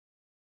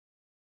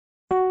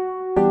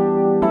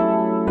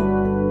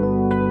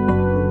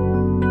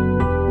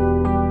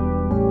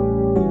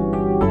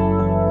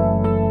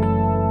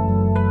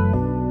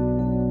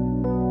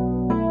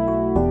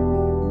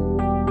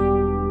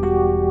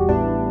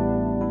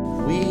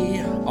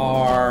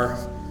are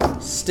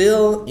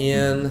still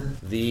in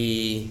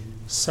the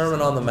Sermon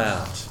on the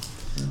Mount.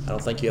 I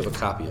don't think you have a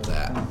copy of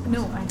that.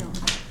 No, I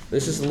don't.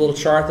 This is a little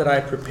chart that I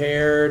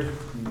prepared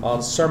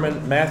on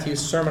Matthew's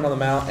Sermon on the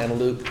Mount and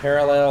Luke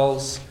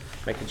parallels,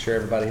 making sure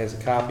everybody has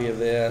a copy of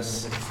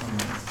this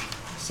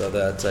so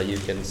that you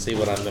can see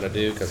what I'm going to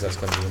do, because that's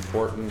going to be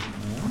important.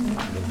 You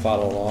can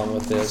follow along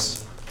with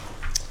this.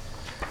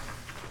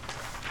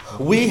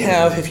 We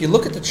have, if you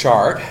look at the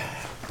chart,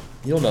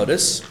 you'll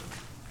notice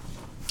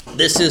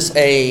this is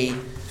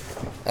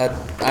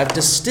I've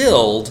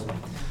distilled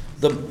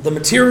the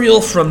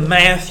material from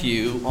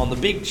Matthew on the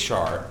big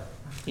chart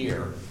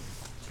here.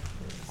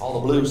 All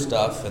the blue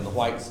stuff and the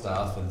white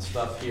stuff and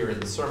stuff here in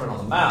the Sermon on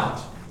the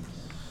Mount,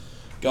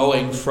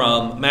 going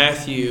from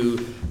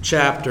Matthew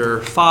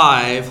chapter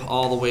 5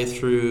 all the way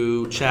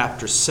through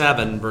chapter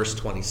 7, verse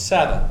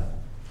 27.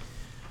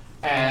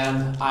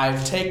 And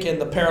I've taken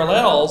the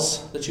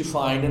parallels that you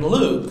find in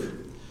Luke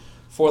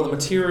for the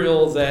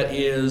material that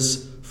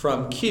is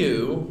from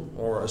Q,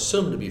 or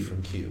assumed to be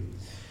from Q,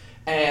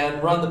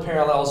 and run the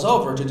parallels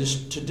over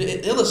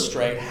to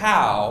illustrate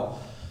how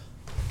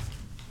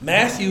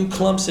Matthew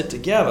clumps it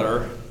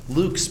together,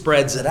 Luke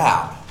spreads it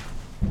out.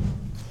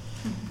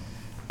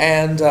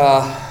 And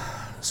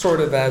sort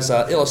of as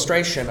an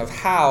illustration of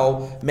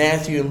how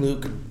Matthew and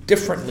Luke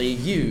differently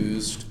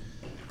used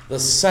the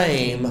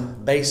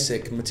same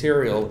basic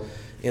material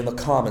in the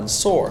common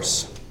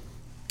source.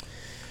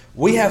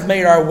 We have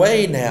made our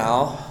way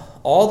now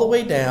all the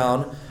way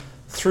down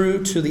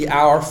through to the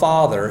Our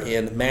Father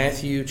in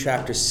Matthew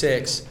chapter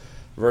 6,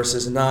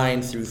 verses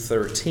 9 through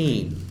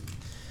 13.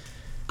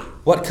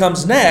 What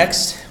comes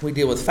next, we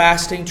deal with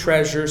fasting,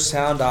 treasure,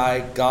 sound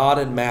eye, God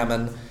and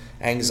mammon,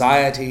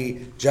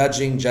 anxiety,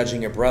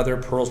 judging a brother,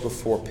 pearls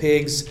before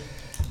pigs,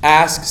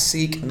 ask,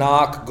 seek,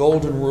 knock,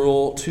 golden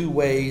rule, 2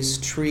 ways,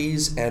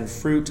 trees and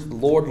fruit,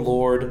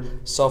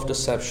 Lord,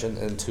 self-deception,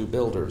 and 2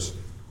 builders.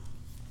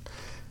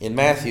 In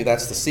Matthew,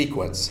 that's the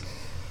sequence.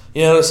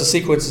 You notice the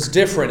sequence is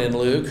different in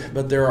Luke,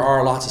 but there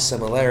are lots of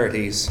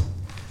similarities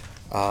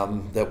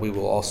that we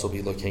will also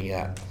be looking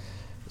at.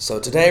 So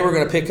today we're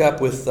going to pick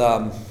up with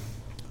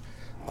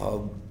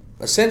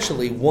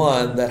essentially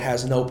one that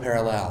has no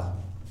parallel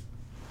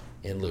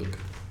in Luke,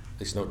 at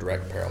least no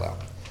direct parallel.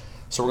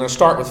 So we're going to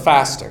start with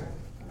fasting.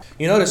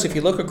 You notice if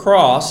you look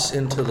across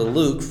into the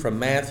Luke from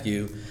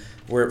Matthew,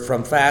 where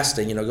from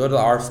fasting, go to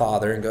Our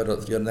Father and go to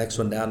the next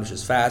one down, which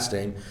is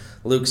fasting,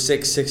 Luke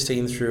 6,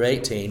 16 through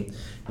 18.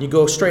 You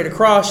go straight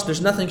across,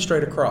 there's nothing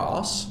straight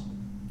across.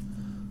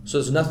 So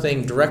there's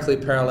nothing directly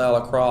parallel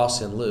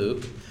across in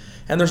Luke.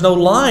 And there's no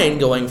line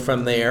going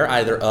from there,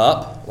 either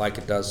up, like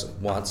it does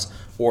once,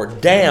 or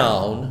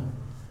down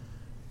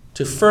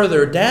to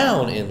further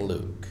down in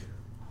Luke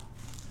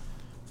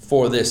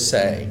for this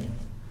saying.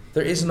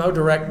 There is no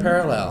direct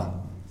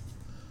parallel.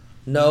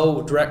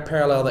 No direct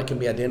parallel that can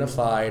be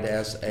identified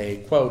as a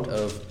quote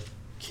of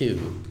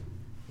Q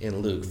in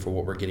Luke for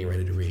what we're getting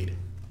ready to read.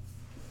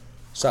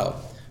 So,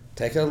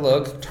 take a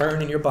look,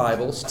 turn in your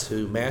Bibles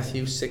to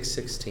Matthew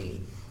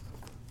 6:16.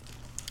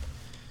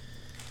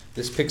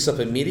 This picks up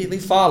immediately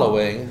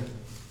following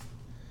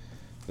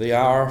the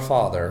Our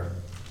Father.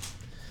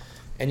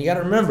 And you got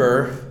to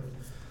remember,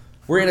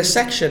 we're in a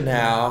section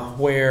now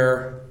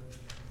where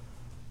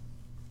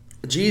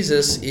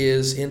Jesus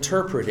is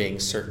interpreting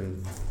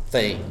certain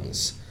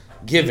things,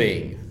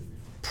 giving,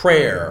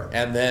 prayer,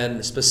 and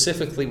then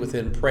specifically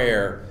within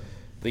prayer,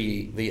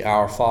 the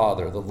Our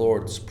Father, the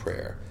Lord's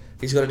Prayer.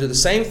 He's going to do the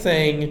same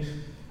thing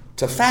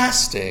to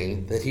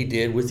fasting that he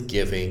did with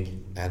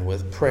giving and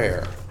with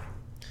prayer.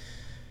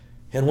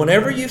 And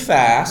whenever you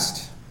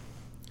fast,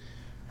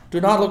 do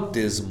not look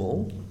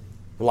dismal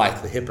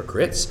like the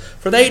hypocrites,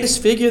 for they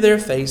disfigure their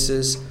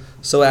faces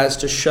so as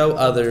to show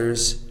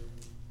others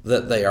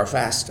that they are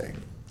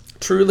fasting.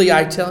 Truly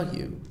I tell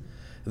you,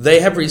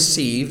 they have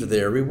received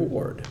their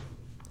reward.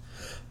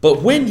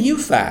 But when you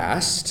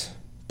fast,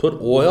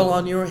 put oil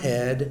on your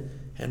head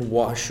and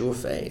wash your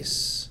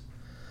face,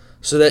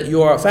 so that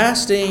your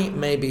fasting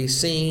may be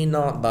seen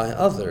not by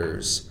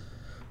others,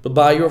 but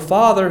by your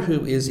Father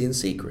who is in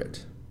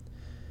secret.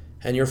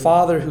 And your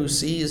Father who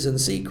sees in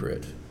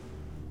secret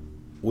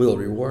will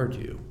reward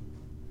you.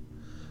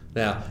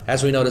 Now,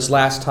 as we noticed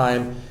last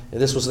time,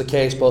 this was the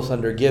case both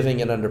under giving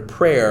and under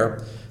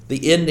prayer.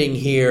 The ending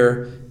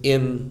here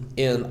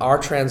in our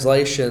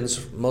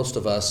translations, most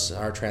of us,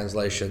 our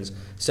translations,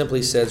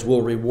 simply says,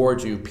 will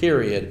reward you,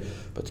 period.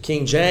 But the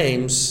King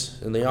James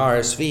and the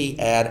RSV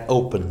add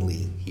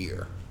openly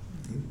here.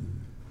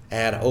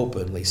 Add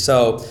openly.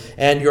 So,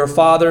 and your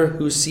Father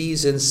who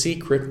sees in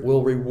secret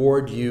will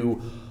reward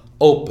you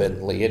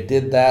openly. It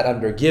did that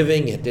under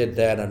giving, it did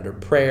that under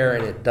prayer,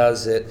 and it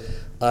does it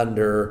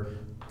under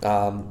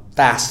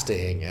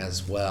fasting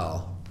as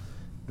well.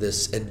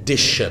 This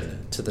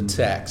addition to the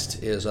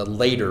text is a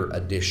later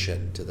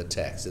addition to the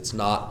text. It's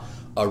not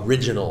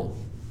original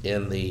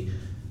in the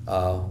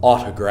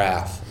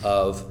autograph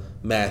of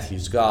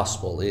Matthew's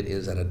gospel. It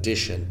is an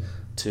addition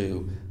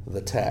to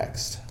the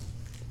text.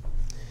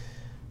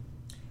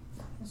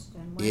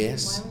 Why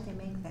Yes. would they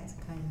make That's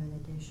kind of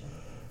an addition.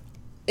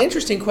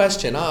 Interesting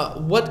question.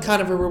 What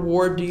kind of a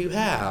reward do you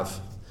have?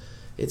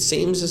 It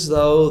seems as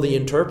though the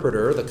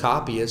interpreter, the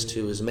copyist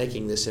who is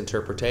making this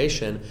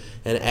interpretation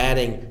and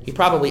adding, he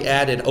probably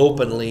added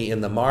openly in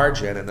the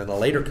margin, and then a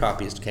later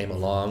copyist came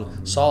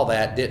along, saw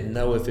that, didn't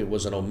know if it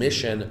was an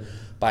omission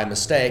by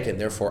mistake, and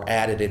therefore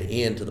added it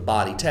into the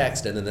body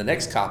text. And then the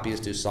next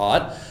copyist who saw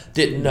it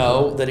didn't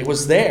know that it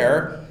was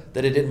there,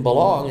 that it didn't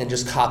belong, and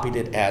just copied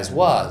it as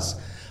was.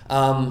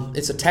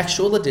 It's a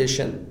textual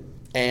addition.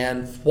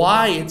 And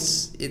why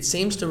it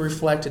seems to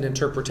reflect an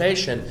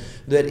interpretation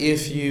that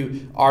if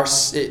you are,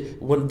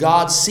 when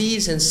God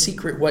sees in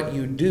secret what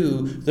you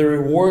do, the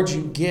reward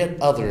you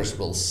get others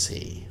will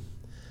see.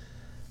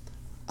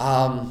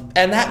 And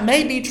that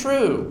may be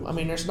true. I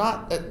mean, there's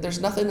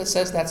nothing that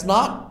says that's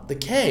not the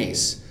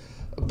case,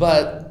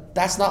 but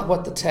that's not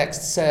what the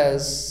text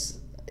says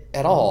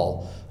at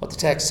all. What the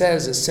text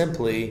says is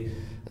simply,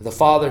 the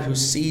Father who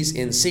sees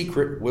in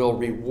secret will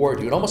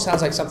reward you. It almost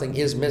sounds like something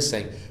is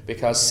missing,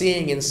 because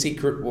seeing in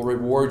secret will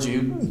reward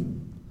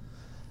you.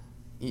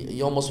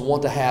 You almost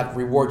want to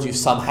reward you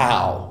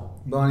somehow.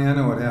 Bonnie, I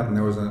know what happened.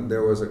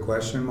 There was a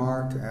question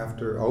mark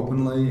after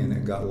openly, and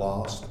it got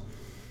lost.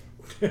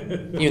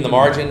 In the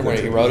margin where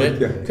he wrote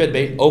it? Yeah. Could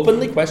be.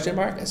 Openly, question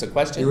mark, as a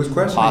question? It was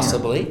questioning.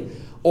 Possibly.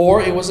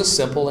 Or it was a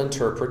simple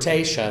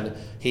interpretation.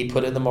 He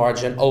put in the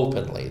margin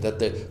openly,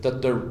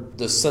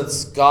 that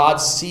since God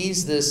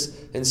sees this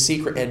in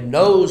secret and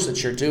knows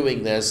that you're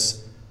doing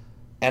this,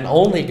 and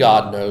only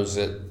God knows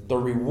it, the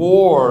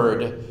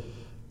reward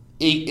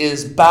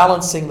is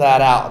balancing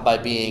that out by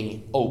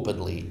being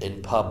openly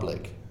in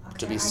public,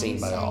 to be seen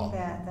by all. Are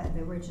you saying that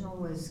the original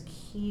was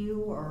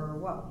Q, or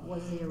what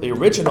was the original? The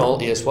original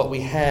is what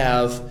we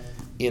have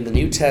in the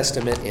New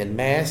Testament in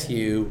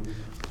Matthew,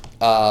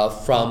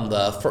 from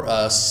the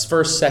 1st,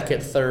 2nd,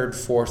 3rd,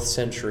 4th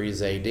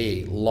centuries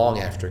AD, long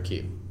after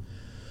Q.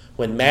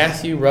 When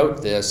Matthew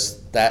wrote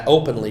this, that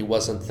openly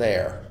wasn't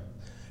there.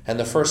 And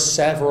the first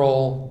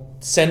several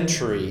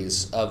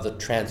centuries of the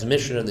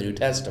transmission of the New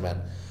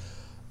Testament,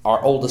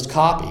 our oldest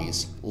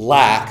copies,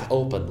 lack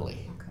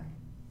openly. Okay.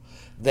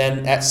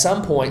 Then at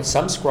some point,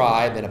 some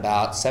scribe in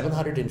about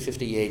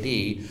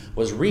 750 AD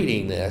was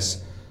reading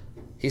this.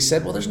 He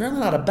said, well, there's really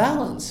not a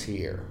balance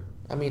here.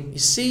 I mean, he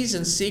sees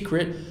in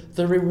secret,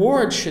 the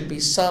reward should be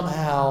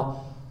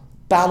somehow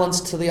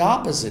balanced to the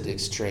opposite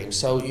extreme.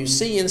 So you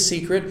see in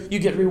secret, you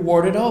get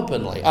rewarded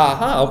openly.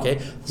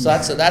 Okay.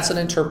 So that's an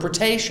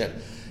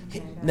interpretation.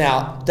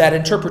 Now, that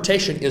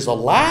interpretation is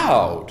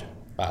allowed,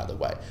 by the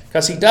way,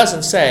 because he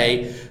doesn't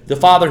say, the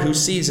Father who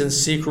sees in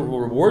secret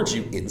will reward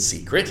you in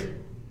secret.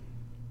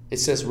 It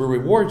says, will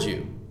reward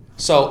you.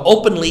 So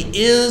openly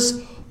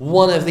is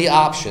one of the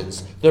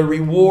options. The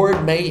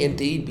reward may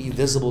indeed be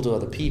visible to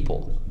other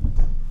people.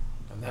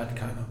 That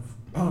kind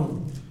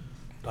of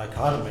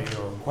dichotomy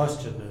or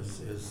question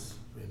is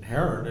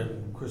inherent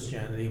in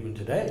Christianity even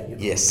today. You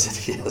know?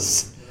 Yes, it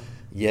is.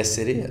 Yes,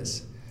 it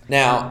is.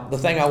 Now, the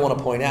thing I want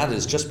to point out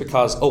is just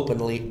because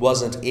openly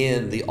wasn't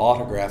in the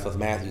autograph of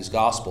Matthew's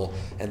Gospel,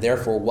 and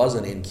therefore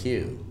wasn't in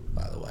Q,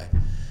 by the way,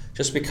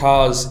 just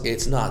because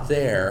it's not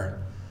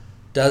there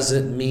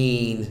doesn't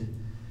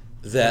mean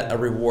that a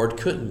reward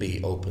couldn't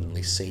be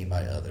openly seen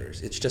by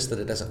others. It's just that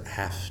it doesn't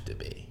have to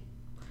be.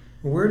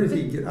 Where did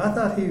he get? I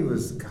thought he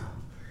was.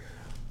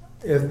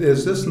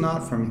 Is this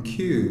not from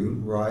Q,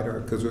 right?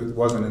 Or because it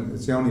wasn't?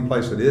 It's the only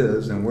place it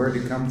is. And where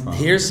did it come from?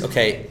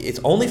 It's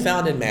only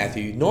found in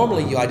Matthew.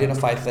 Normally, you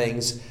identify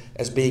things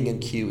as being in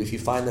Q if you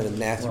find them in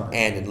Matthew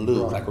and in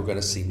Luke, like we're going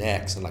to see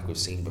next, and like we've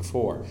seen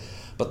before.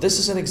 But this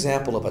is an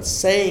example of a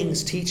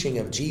sayings, teaching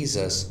of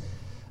Jesus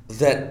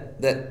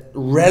that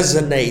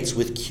resonates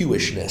with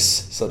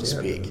Q-ishness, so to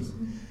speak.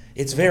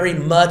 It's very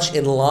much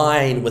in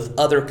line with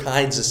other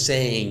kinds of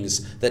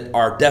sayings that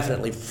are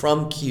definitely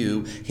from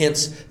Q.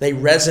 Hence, they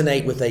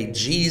resonate with a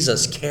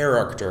Jesus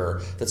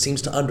character that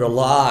seems to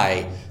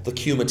underlie the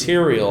Q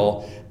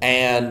material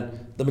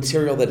and the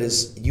material that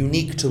is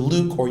unique to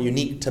Luke or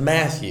unique to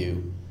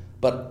Matthew,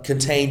 but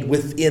contained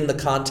within the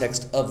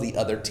context of the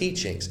other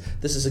teachings.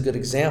 This is a good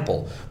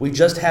example. We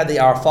just had the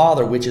Our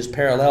Father, which is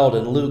paralleled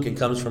in Luke and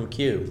comes from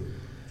Q.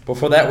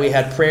 Before that, we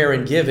had prayer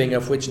and giving,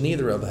 of which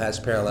neither of them has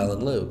parallel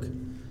in Luke.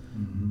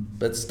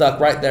 But stuck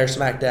right there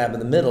smack dab in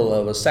the middle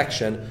of a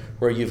section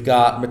where you've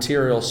got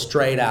material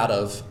straight out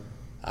of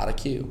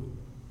Q.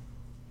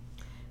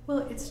 Well,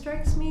 it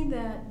strikes me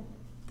that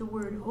the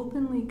word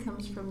openly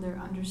comes from their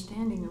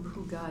understanding of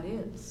who God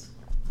is.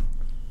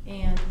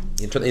 And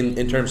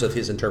in terms of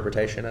his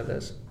interpretation of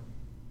this?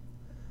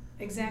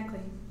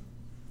 Exactly.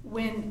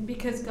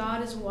 Because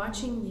God is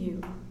watching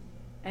you,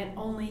 and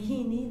only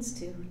he needs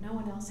to. No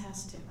one else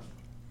has to.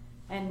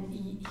 And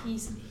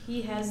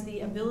he has the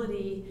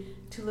ability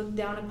to look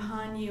down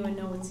upon you and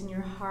know what's in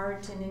your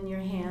heart and in your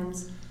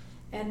hands.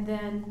 And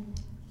then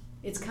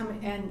it's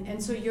coming,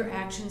 and so your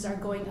actions are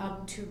going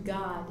up to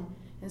God.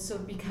 And so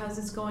because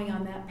it's going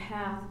on that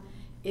path,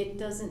 it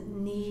doesn't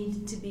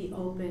need to be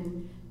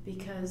open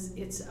because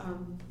it's a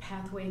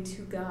pathway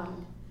to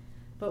God.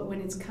 But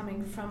when it's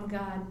coming from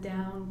God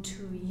down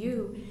to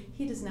you,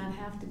 he does not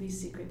have to be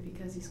secret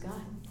because he's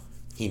God.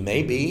 He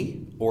may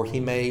be, or he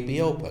may be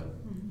open.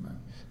 Mm-hmm.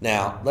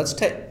 Now, let's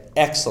take,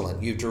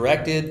 excellent. You've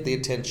directed the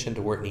attention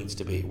to where it needs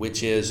to be,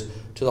 which is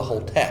to the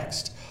whole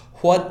text.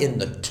 What in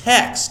the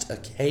text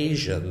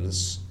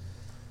occasions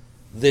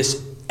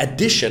this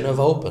addition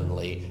of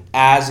openly,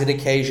 as it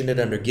occasioned it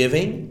under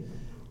giving,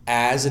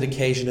 as it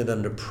occasioned it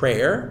under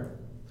prayer,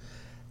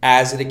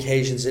 as it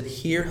occasions it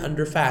here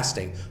under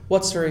fasting?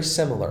 What's very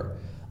similar?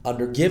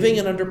 Under giving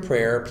and under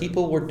prayer,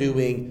 people were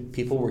giving and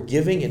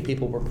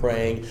people were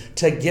praying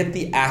to get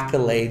the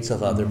accolades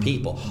of other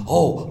people.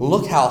 Oh,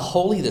 look how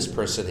holy this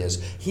person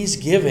is. He's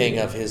giving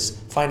of his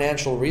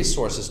financial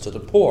resources to the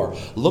poor.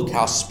 Look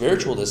how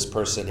spiritual this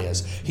person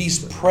is.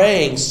 He's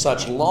praying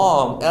such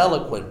long,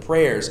 eloquent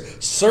prayers.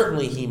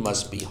 Certainly he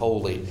must be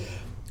holy.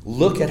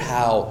 Look at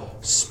how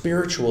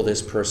spiritual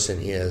this person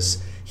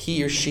is.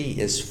 He or she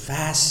is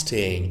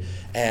fasting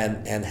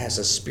and has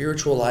a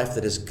spiritual life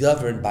that is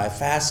governed by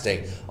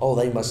fasting. Oh,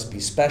 they must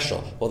be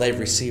special. Well, they've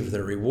received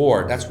their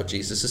reward. That's what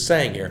Jesus is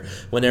saying here.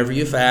 Whenever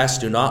you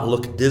fast, do not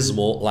look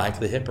dismal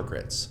like the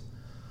hypocrites.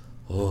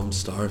 Oh, I'm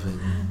starving.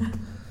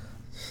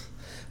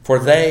 For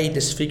they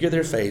disfigure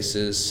their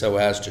faces so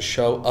as to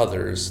show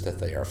others that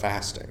they are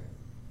fasting.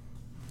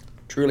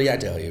 Truly, I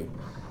tell you,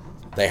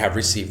 they have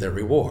received their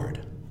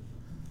reward.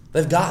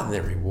 They've gotten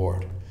their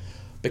reward.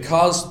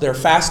 Because their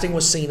fasting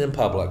was seen in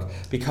public,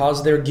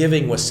 because their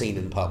giving was seen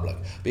in public,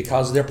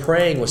 because their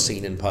praying was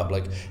seen in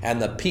public,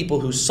 and the people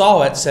who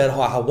saw it said,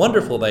 oh, how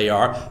wonderful they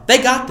are, they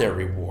got their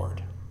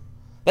reward.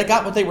 They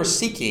got what they were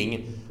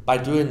seeking by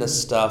doing this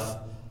stuff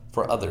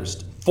for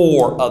others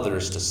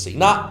to see.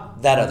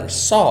 Not that others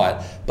saw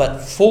it, but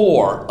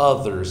for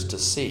others to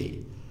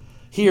see.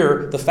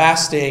 Here, the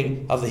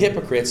fasting of the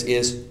hypocrites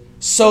is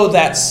so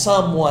that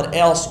someone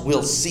else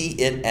will see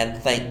it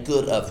and think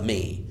good of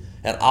me.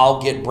 And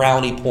I'll get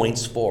brownie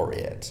points for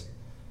it.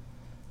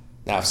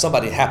 Now, if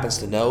somebody happens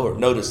to know or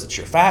notice that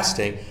you're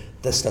fasting,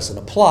 this doesn't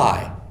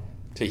apply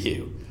to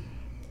you.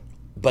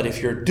 But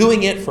if you're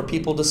doing it for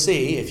people to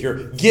see, if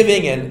you're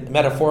giving and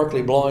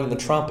metaphorically blowing the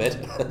trumpet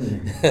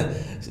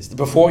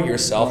before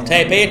yourself,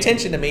 pay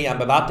attention to me,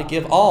 I'm about to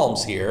give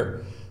alms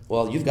here,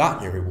 well, you've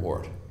gotten your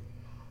reward.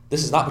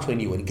 This is not between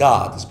you and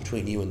God. This is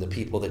between you and the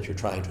people that you're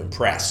trying to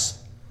impress.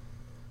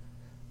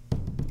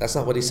 That's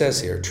not what he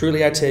says here.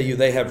 Truly I tell you,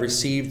 they have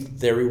received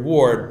their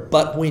reward.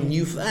 But when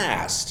you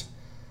fast,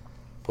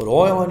 put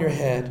oil on your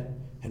head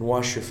and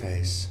wash your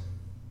face.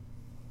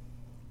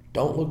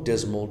 Don't look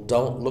dismal.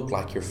 Don't look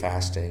like you're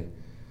fasting.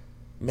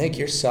 Make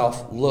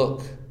yourself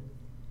look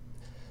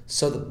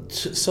so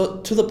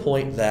to the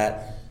point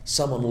that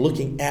someone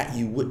looking at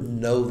you wouldn't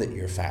know that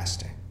you're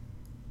fasting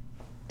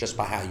just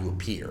by how you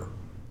appear.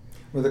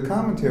 Well, the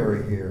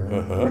commentary here,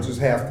 which is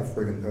half the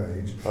friggin'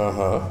 page,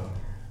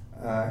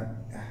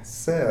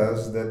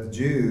 says that the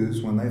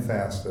Jews, when they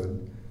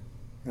fasted,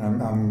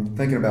 and I'm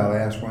thinking about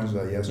Ash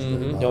Wednesday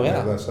yesterday. Oh,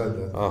 yeah. As I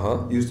said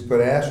that. Used to put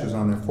ashes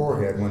on their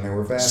forehead when they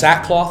were fasting.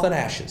 Sackcloth and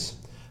ashes.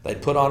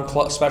 They'd put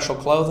on special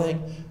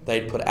clothing.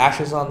 They'd put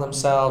ashes on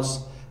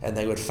themselves, and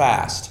they would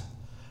fast.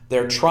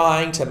 They're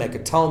trying to make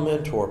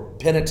atonement or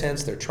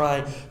penitence. They're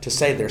trying to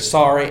say they're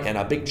sorry, and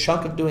a big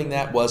chunk of doing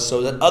that was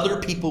so that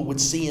other people would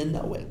see and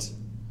know it.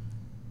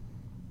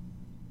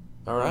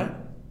 All right?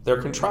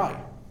 They're contrite.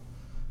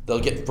 They'll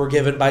get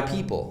forgiven by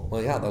people.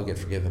 Well, yeah, they'll get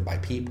forgiven by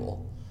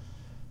people.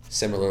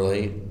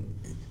 Similarly,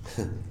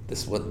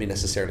 this wouldn't be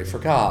necessarily for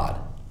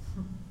God.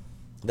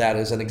 That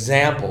is an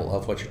example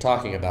of what you're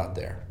talking about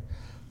there.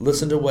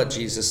 Listen to what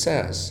Jesus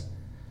says.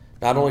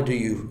 Not only do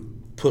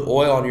you put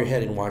oil on your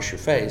head and wash your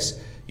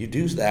face, you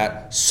do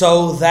that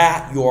so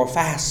that your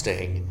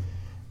fasting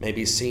may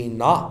be seen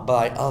not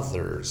by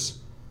others,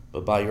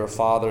 but by your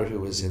Father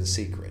who is in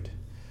secret.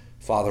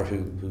 Father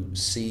who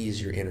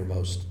sees your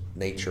innermost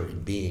nature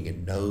and being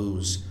and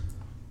knows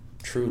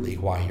truly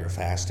why you're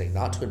fasting,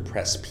 not to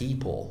impress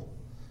people,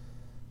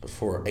 but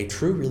for a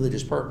true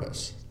religious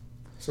purpose.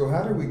 So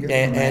how do we get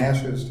from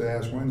ashes to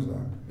Ash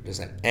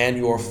Wednesday? And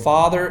your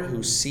Father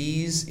who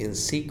sees in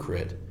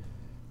secret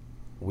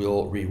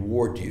will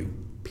reward you,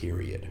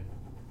 period.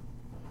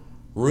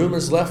 Room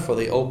is left for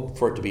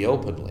it to be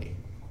openly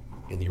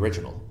in the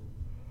original.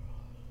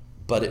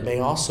 But it may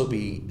also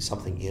be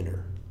something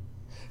inner.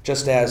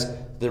 Just as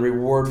the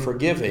reward for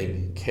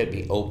giving can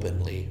be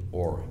openly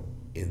or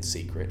in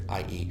secret,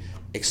 i.e.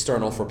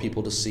 external for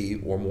people to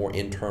see, or more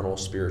internal,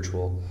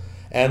 spiritual.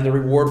 And the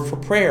reward for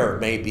prayer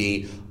may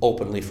be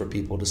openly for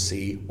people to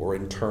see or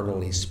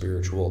internally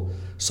spiritual.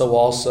 So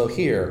also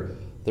here,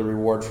 the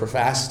reward for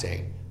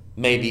fasting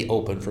may be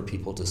open for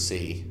people to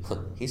see.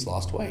 He's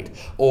lost weight.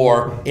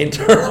 Or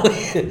internally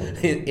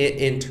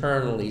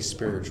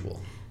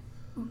spiritual.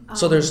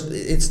 So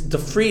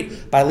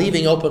by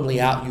leaving openly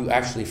out, you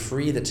actually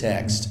free the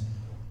text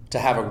to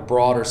have a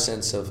broader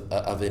sense of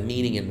a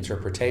meaning and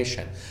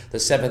interpretation. The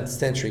 7th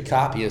century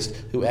copyist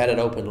who added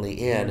openly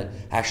in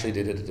actually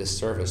did it a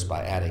disservice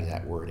by adding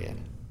that word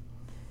in.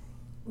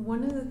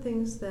 One of the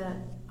things that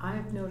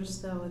I've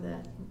noticed, though,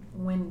 that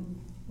when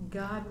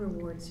God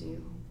rewards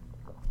you,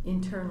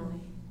 internally,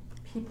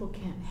 people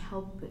can't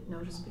help but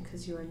notice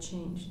because you are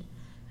changed.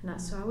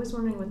 So I was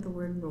wondering what the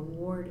word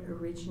reward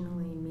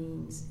originally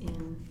means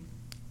in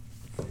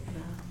the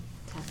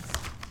text.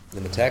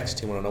 In the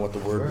text, you want to know what the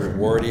word Sure.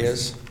 reward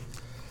is?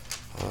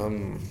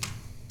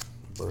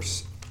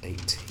 Verse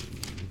 18.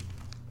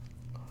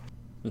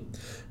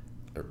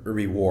 A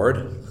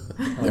reward,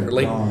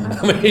 literally. Dawn.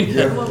 I mean,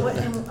 Yeah. Well,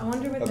 and I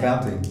wonder A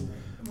bounty.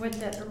 what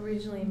that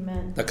originally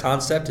meant. the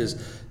concept is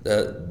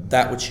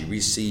that which you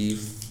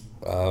receive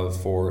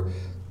for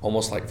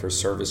almost like for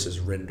services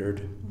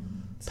rendered,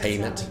 So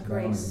payment. It's not like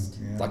grace.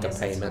 Yeah. Like a Yes, that's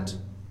payment. right.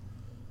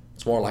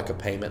 It's more like a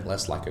payment,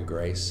 less like a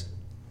grace.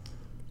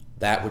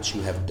 That which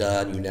you have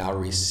done, you now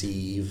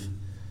receive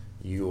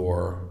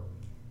your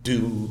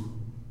due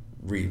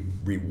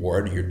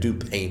reward, your due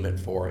payment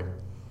for it.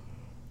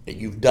 That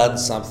you've done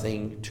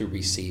something to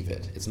receive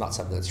it. It's not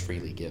something that's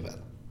freely given.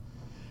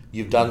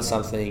 You've done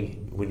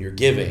something when you're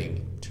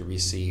giving to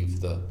receive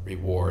the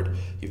reward.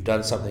 You've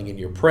done something in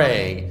your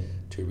praying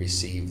to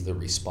receive the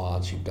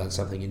response. You've done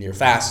something in your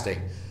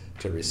fasting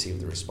to receive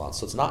the response.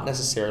 So it's not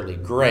necessarily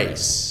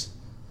grace,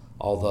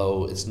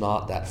 although it's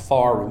not that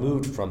far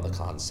removed from the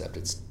concept.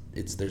 It's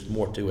there's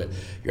more to it.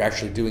 You're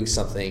actually doing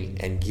something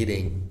and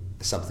getting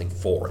something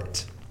for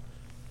it.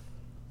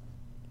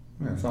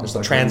 Yeah, it's There's almost a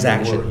like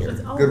transaction good works. here.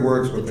 It's all Good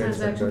works the with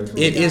transaction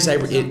expectation.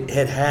 between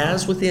It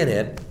has within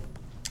it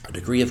a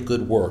degree of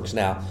good works.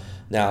 Now,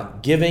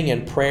 giving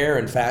and prayer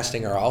and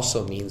fasting are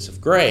also means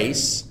of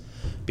grace,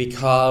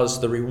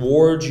 because the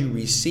reward you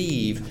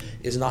receive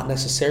is not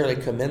necessarily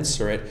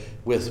commensurate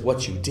with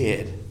what you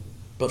did,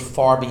 but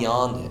far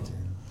beyond it.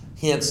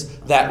 Hence,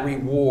 that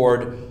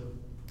reward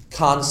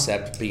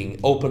concept being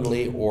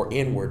openly or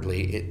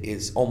inwardly, it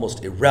is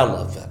almost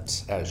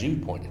irrelevant, as you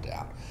pointed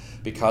out,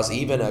 because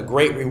even a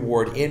great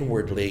reward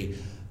inwardly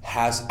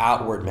has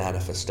outward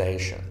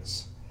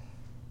manifestations.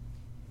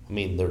 I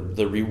mean,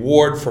 the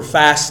reward for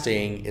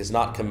fasting is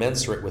not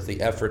commensurate with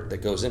the effort that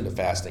goes into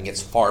fasting.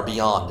 It's far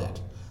beyond it.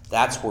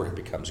 That's where it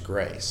becomes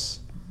grace.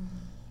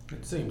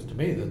 It seems to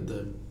me that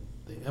the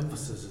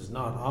emphasis is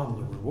not on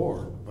the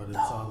reward, but it's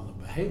on the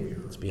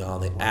behavior. It's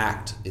beyond the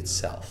act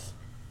itself.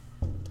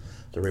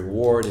 The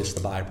reward is the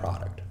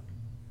byproduct.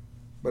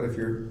 But if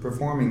you're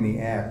performing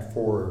the act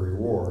for a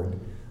reward,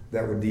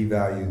 that would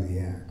devalue the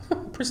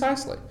act.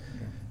 Precisely.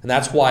 And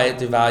that's why it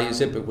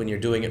devalues it, but when you're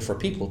doing it for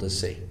people to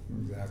see.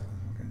 Exactly.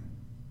 Okay.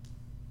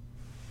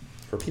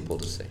 For people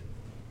to see.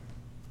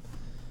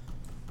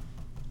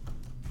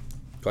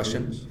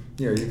 Questions?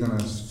 Yeah, you're going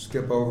to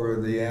skip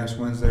over the Ash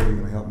Wednesday, or you're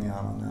going to help me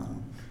out on that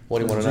one? What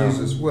do you want to know?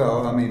 Jesus,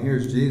 well, I mean,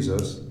 here's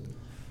Jesus,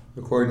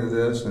 according to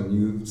this, and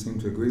you seem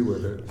to agree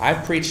with it.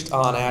 I've preached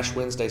on Ash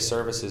Wednesday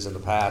services in the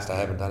past. I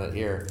haven't done it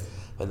here.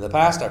 But in the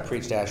past, I've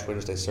preached Ash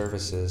Wednesday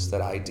services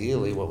that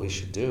ideally what we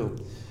should do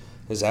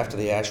is after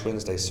the Ash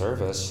Wednesday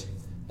service,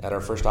 at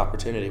our first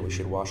opportunity, we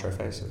should wash our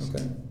faces.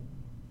 Okay.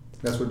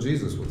 That's what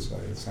Jesus would say,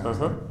 it sounds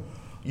Uh-huh. like.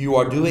 You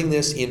are doing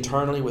this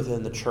internally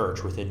within the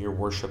church, within your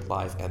worship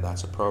life, and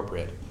that's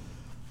appropriate.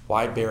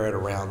 Why bear it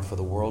around for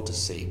the world to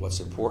see? What's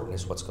important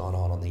is what's gone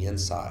on the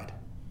inside.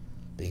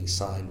 Being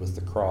signed with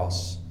the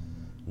cross,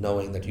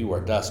 knowing that you are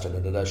dust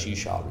and to dust you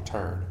shall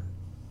return.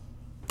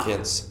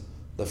 Hence,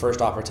 the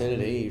first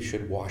opportunity, you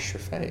should wash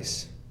your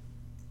face.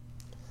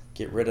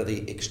 Get rid of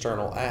the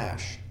external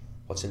ash.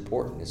 What's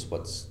important is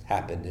what's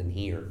happened in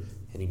here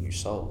and in your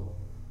soul.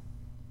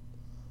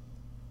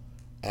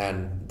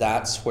 And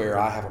that's where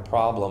I have a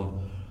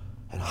problem,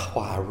 and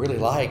why I really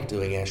like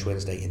doing Ash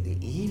Wednesday in the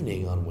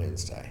evening on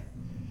Wednesday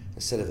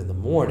instead of in the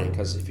morning,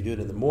 because if you do it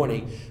in the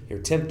morning, you're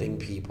tempting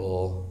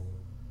people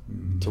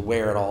to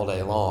wear it all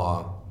day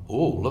long.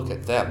 Ooh, look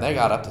at them. They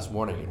got up this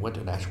morning and went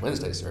to an Ash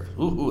Wednesday service.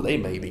 Ooh, they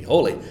may be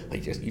holy.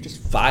 You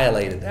just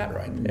violated that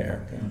right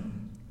there. Okay.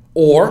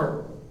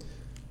 Or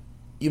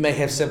you may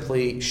have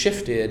simply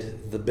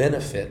shifted the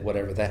benefit,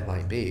 whatever that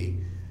might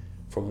be,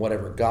 from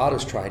whatever God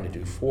is trying to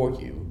do for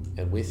you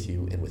and with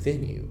you and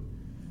within you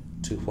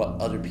to what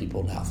other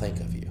people now think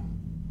of you.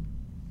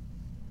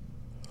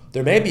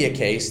 There may be a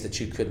case that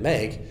you could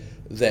make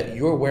that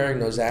your wearing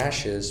those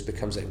ashes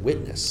becomes a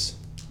witness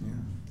Yeah.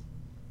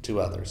 to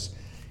others.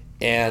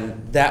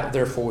 And that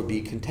therefore would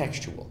be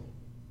contextual.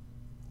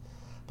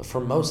 But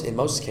in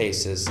most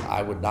cases,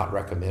 I would not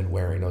recommend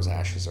wearing those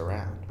ashes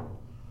around.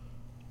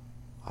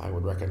 I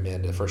would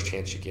recommend the first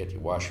chance you get, you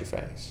wash your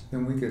face.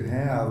 Then we could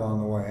have, on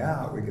the way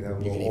out, we could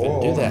have a You little could even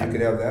oil. do that. You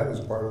could have that as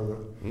part of the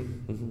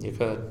Mm-hmm. You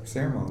could.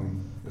 ceremony.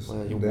 Just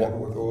Well, you dab wa- it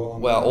with oil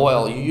on Well, it.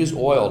 oil, you use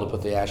oil to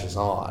put the ashes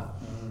on.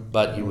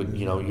 But you would,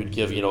 you'd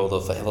give, the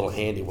little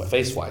handy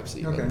face wipes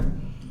even. Okay.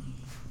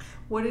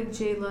 What did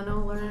Jay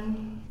Leno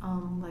learn?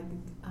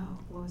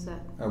 What was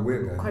that? A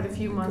wig. I Quite a think.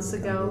 few You months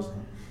could have ago, those.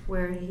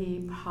 where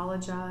he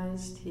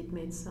apologized. He'd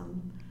made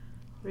some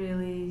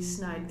really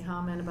snide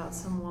comment about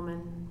some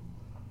woman.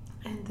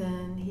 And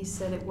then he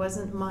said, it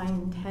wasn't my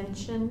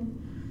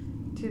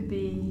intention to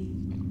be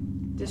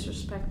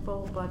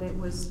disrespectful, but it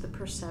was the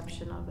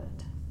perception of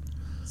it.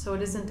 So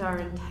it isn't our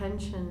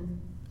intention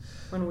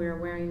when we are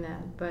wearing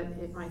that, but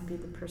it might be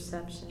the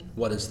perception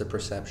What is the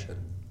perception?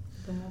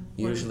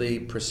 that. Usually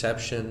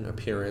perception,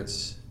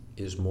 appearance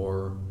is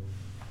more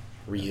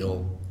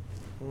real.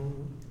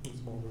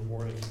 It's more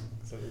rewarding.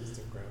 So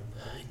Instagram.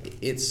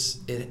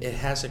 It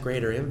has a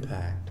greater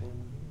impact.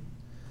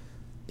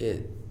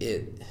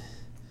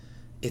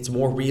 It's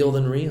more real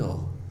than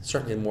real.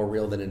 Certainly more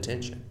real than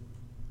intention.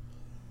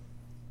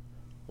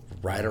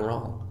 Right or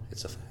wrong,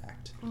 it's a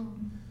fact.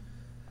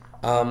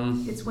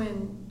 It's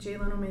when Jay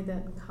Leno made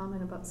that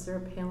comment about Sarah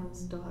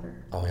Palin's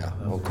daughter. Oh yeah.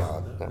 Oh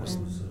God, that was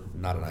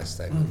not a nice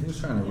statement. He was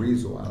trying to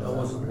weasel out That of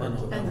wasn't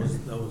Leno, that was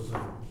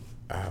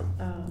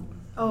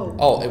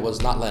Oh, It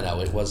was not Leno.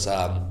 It was the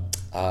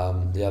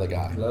other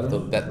guy.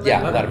 Letterman? Letterman.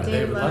 Dave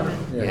David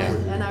Letterman.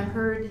 Letterman. And I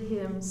heard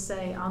him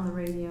say on the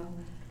radio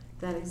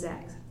that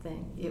exact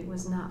thing. It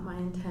was not my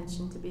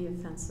intention to be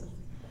offensive,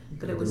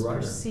 but it was Good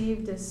writer.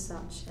 perceived as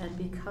such. And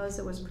because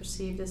it was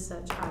perceived as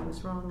such, I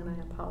was wrong and I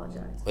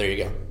apologize. There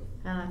you go.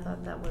 And I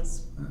thought that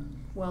was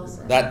well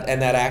said.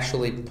 That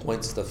actually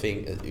points the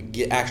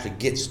thing. Actually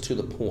gets to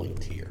the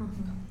point here.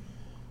 Mhm.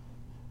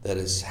 That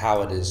is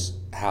how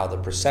the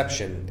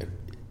perception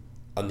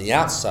on the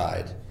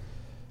outside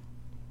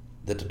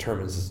that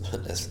determines,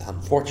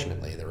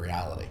 unfortunately, the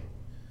reality.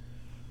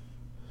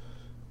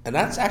 And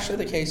that's actually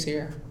the case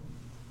here.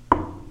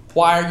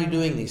 Why are you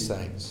doing these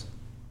things?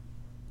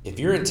 If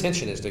your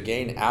intention is to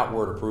gain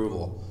outward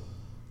approval,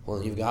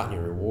 well, you've gotten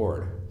your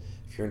reward.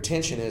 If your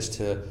intention is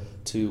to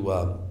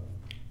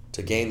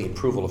gain the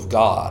approval of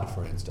God,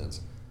 for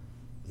instance,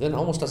 then it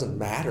almost doesn't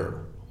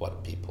matter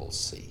what people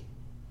see.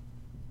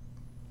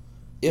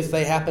 If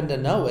they happen to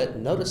know it,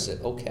 notice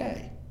it,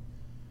 okay.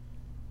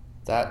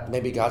 That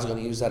maybe God's going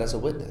to use that as a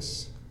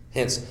witness.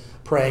 Hence,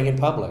 praying in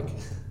public.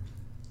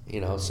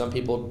 Some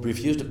people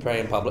refuse to pray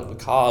in public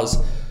because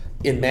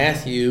in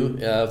Matthew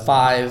 6,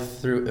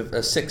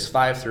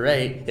 5 through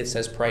 8, it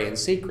says pray in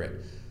secret.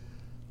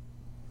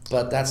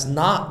 But that's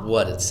not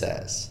what it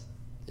says.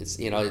 It's,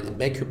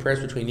 make your prayers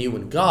between you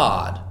and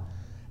God,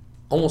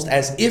 almost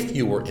as if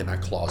you were in a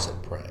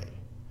closet praying.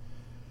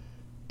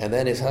 And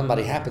then if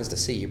somebody happens to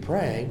see you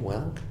praying,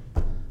 well,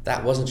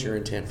 that wasn't your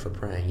intent for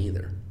praying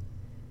either.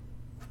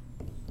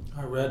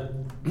 I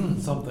read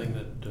something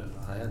that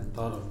I hadn't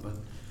thought of, but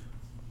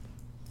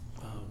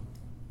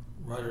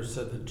writers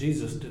said that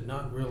Jesus did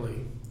not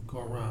really go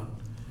around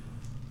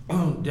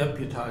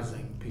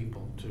deputizing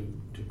people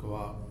to go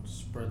out and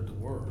spread the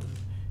word.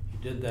 He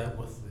did that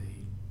with the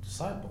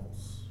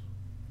disciples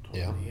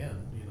toward the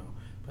end,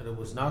 but it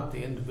was not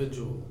the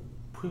individual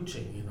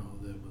preaching,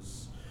 that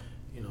was,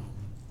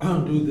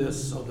 do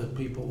this so that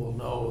people will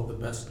know the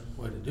best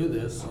way to do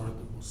this, or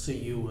that will see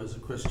you as a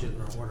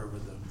Christian, or whatever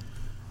the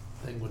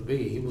thing would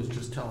be. He was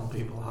just telling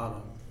people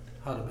how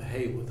to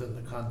behave within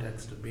the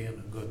context of being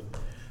a good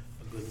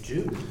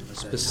Jew.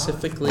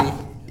 Specifically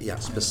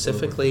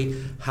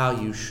how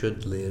you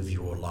should live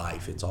your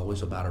life. It's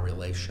always about a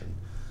relation,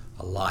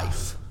 a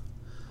life,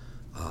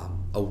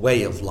 a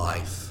way of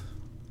life.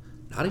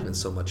 Not even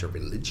so much a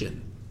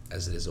religion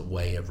as it is a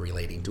way of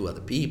relating to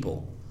other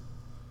people.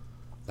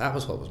 That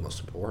was what was most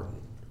important.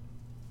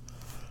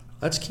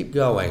 Let's keep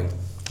going.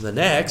 The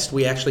next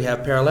we actually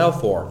have parallel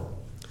for.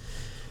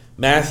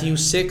 Matthew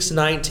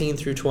 6:19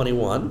 through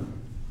 21.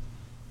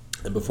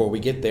 And before we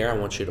get there, I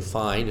want you to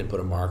find and put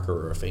a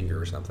marker or a finger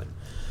or something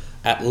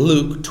at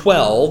Luke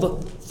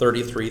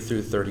 12:33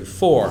 through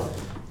 34.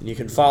 And you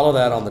can follow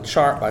that on the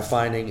chart by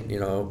finding,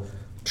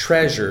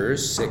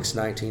 treasures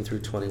 6:19 through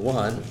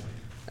 21,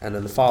 and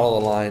then follow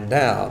the line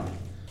down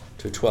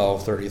to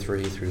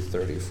 12:33 through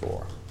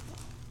 34.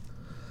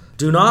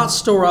 Do not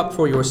store up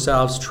for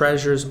yourselves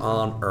treasures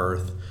on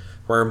earth,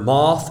 where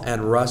moth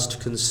and rust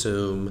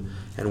consume,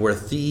 and where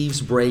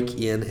thieves break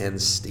in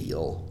and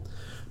steal.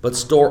 But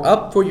store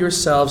up for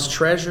yourselves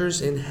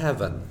treasures in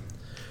heaven,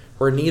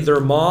 where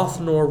neither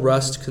moth nor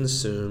rust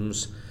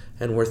consumes,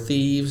 and where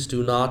thieves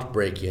do not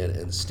break in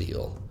and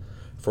steal.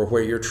 For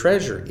where your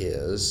treasure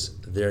is,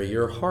 there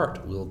your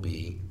heart will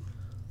be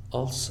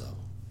also.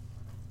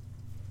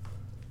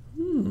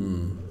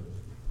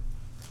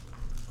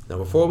 Now,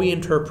 before we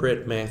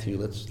interpret Matthew,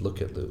 let's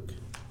look at Luke.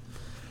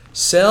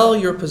 Sell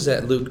your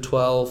Luke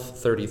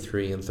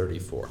 12:33 and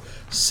 34.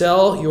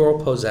 Sell your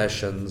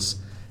possessions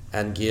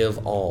and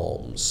give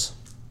alms.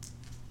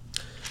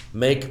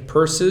 Make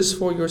purses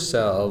for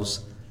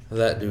yourselves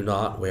that do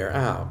not wear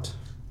out,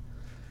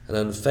 an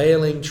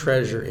unfailing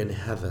treasure in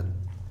heaven,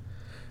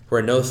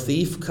 where no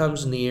thief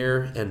comes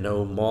near and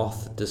no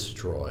moth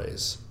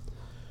destroys.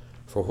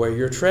 For where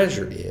your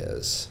treasure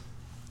is,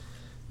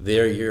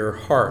 there your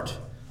heart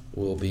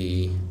will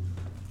be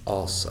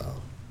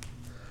also.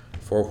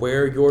 For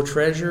where your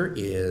treasure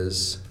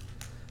is,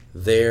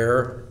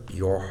 there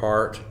your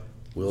heart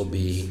will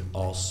be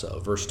also.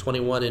 Verse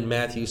 21 in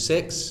Matthew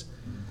 6,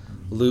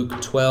 Luke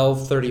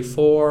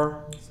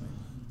 12:34,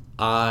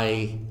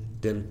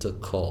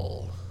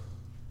 identical,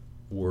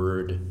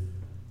 word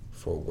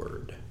for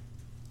word.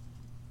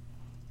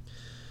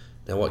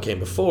 Now what came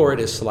before it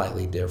is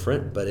slightly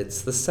different, but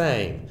it's the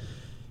same.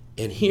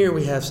 And here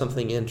we have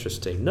something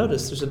interesting.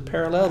 Notice there's a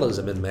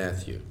parallelism in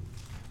Matthew.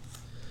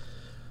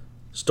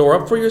 Store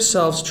up for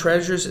yourselves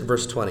treasures,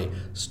 verse 20.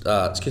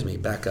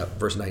 Back up,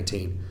 verse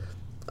 19.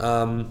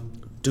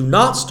 Do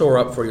not store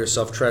up for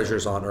yourself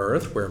treasures on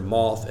earth, where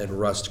moth and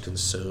rust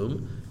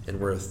consume, and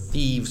where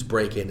thieves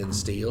break in and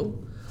steal.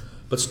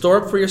 But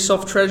store up for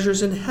yourself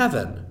treasures in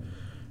heaven,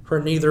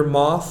 where neither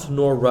moth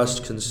nor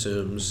rust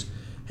consumes,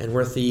 and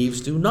where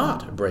thieves do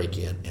not break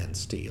in and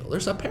steal.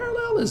 There's a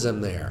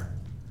parallelism there.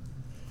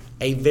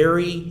 A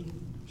very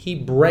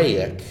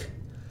Hebraic,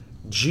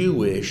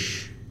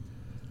 Jewish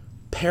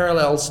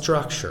parallel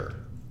structure.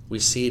 We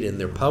see it in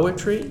their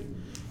poetry,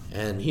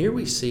 and here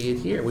we see it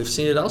here. We've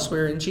seen it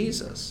elsewhere in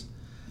Jesus.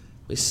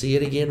 We see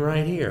it again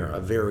right here. A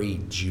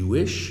very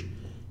Jewish,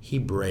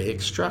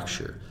 Hebraic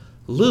structure.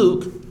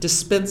 Luke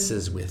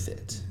dispenses with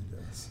it.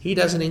 He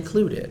doesn't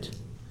include it.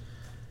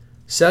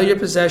 Sell your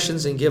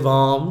possessions and give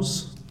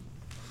alms,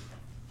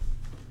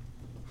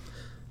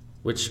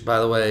 which, by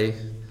the way,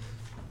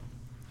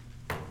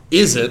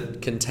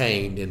 isn't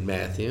contained in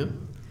Matthew,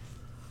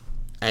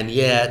 and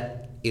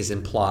yet is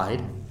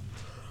implied.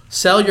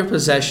 Sell your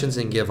possessions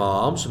and give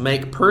alms.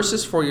 Make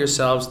purses for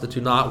yourselves that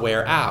do not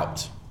wear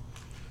out.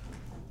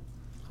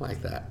 I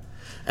like that.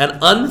 An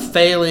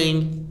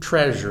unfailing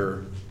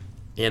treasure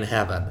in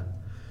heaven,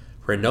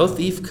 where no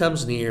thief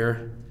comes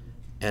near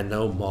and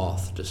no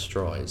moth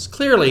destroys.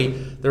 Clearly,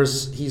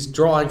 he's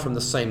drawing from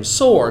the same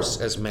source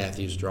as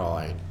Matthew's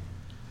drawing,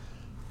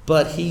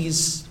 but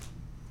he's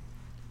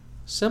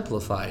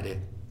simplified it,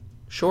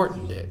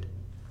 shortened it,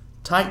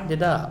 tightened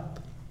it up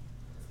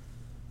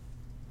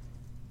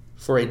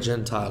for a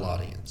Gentile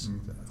audience.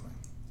 Exactly.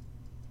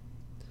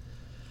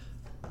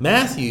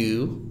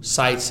 Matthew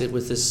cites it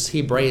with this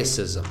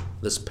Hebraicism,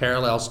 this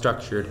parallel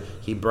structured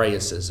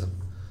Hebraicism.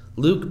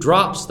 Luke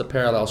drops the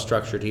parallel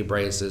structured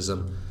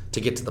Hebraicism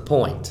to get to the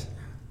point.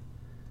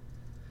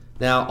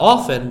 Now,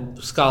 often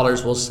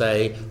scholars will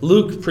say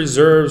Luke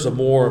preserves a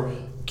more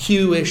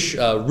Q-ish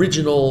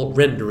original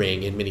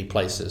rendering in many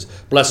places.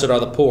 Blessed are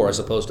the poor, as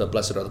opposed to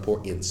blessed are the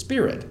poor in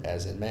spirit,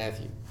 as in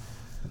Matthew.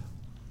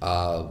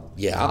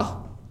 Yeah,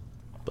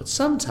 but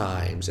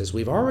sometimes, as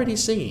we've already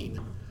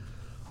seen,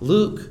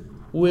 Luke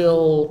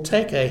will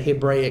take a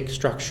Hebraic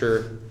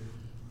structure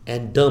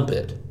and dump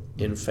it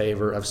in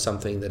favor of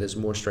something that is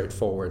more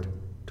straightforward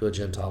to a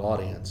Gentile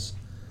audience.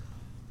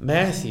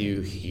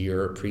 Matthew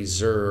here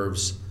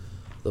preserves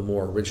the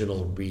more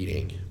original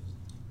reading,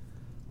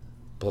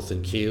 both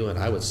in Q and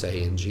I would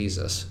say in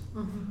Jesus.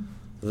 Mm-hmm.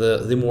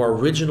 The more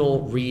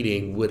original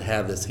reading would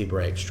have this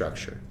Hebraic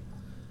structure,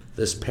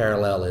 this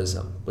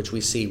parallelism, which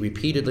we see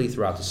repeatedly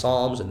throughout the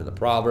Psalms and in the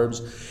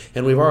Proverbs,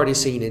 and we've already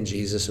seen in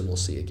Jesus and we'll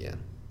see again.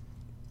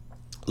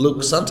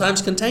 Luke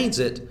sometimes contains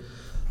it,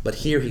 but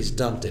here he's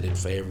dumped it in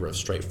favor of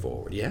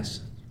straightforward.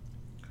 Yes?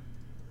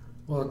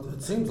 Well,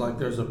 it seems like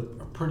there's a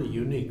pretty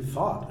unique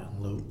thought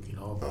in Luke,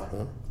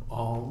 about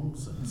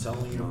alms and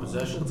selling your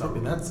possessions. I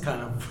mean, that's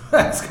kind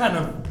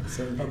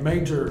of a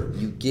major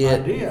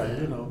idea,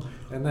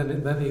 And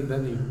then he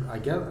I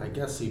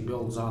guess he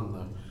builds on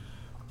the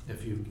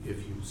if you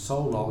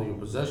sold all your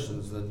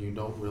possessions, then you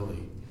don't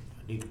really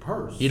need a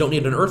purse. You don't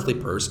need an earthly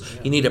purse.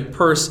 Yeah. You need a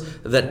purse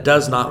that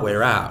does not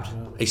wear out. Yeah.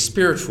 A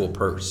spiritual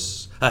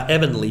purse, a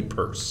heavenly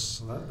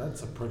purse. Well,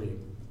 that's a pretty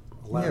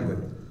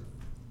elaborate.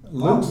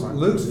 Yeah,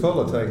 Luke's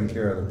full of taking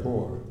care of the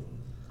poor,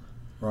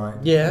 right?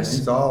 Yes.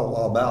 He's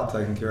all about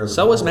taking care of the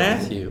poor. So is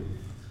Matthew.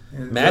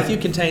 Matthew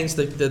contains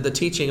the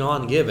teaching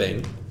on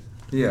giving.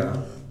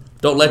 Yeah.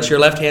 Don't let your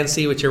left hand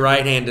see what your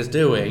right hand is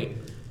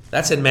doing.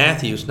 That's in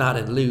Matthew, it's not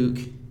in Luke.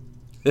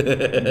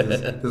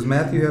 Does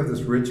Matthew have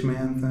this rich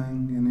man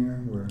thing in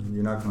here where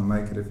you're not going to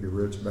make it if you're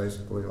rich,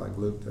 basically, like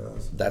Luke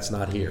does? That's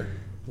not here.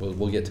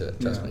 We'll get to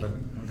it. Trust me.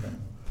 Okay.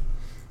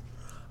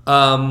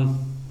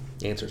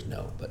 The answer is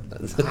no, but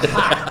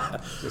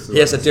he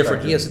has a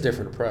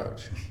different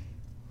approach.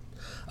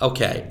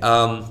 Okay,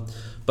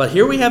 but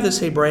here we have this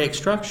Hebraic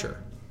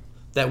structure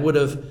that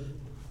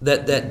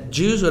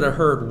Jews would have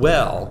heard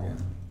well,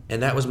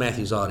 and that was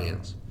Matthew's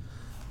audience.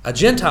 A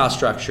Gentile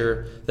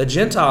structure that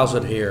Gentiles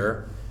would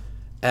hear,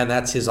 and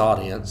that's his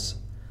audience.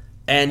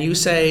 And you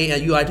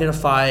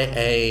identify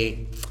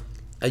a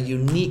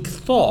unique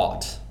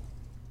thought.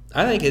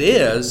 I think it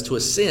is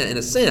in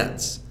a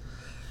sense.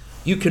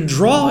 You can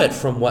draw it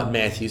from what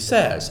Matthew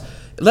says.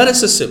 Let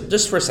us assume,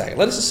 just for a second,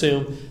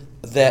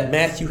 that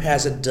Matthew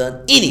hasn't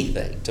done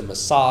anything to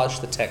massage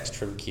the text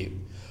from Q.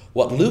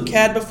 What Luke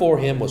had before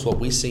him was what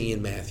we see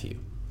in Matthew.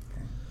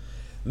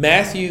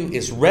 Matthew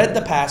is read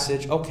the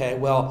passage. Okay,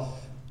 well,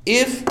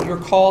 if you're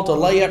called to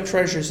lay up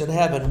treasures in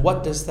heaven,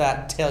 what does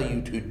that tell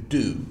you to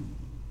do?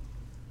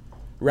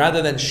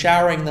 Rather than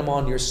showering them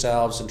on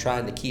yourselves and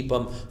trying to keep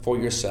them for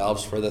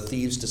yourselves, for the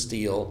thieves to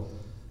steal,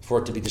 for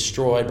it to be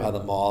destroyed by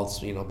the moths,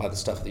 by the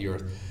stuff of the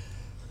earth.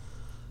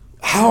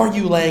 How are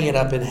you laying it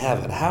up in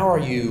heaven? How are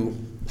you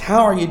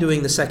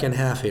doing the second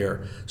half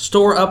here?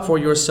 Store up for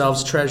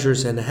yourselves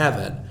treasures in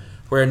heaven,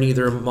 where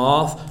neither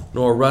moth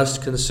nor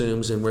rust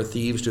consumes and where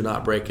thieves do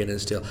not break in and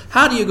steal.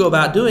 How do you go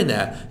about doing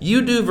that?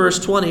 You do verse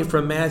 20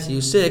 from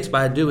Matthew 6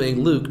 by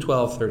doing Luke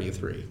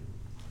 12:33.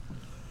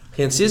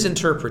 Hence his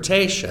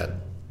interpretation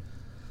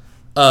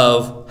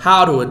of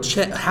how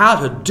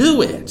to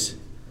do it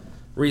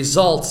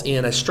results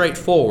in a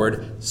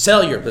straightforward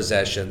sell your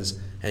possessions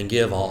and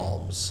give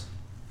alms.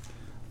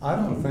 I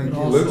don't You think can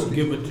also Luke's.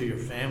 give it to your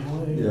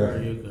family, Yeah.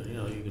 or you can,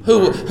 you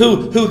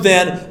can. Who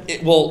then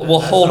will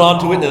hold on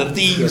to it and the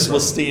thieves will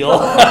steal.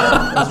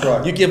 That's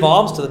right. You give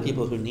alms to the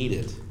people who need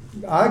it.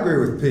 I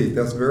agree with Pete.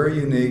 That's very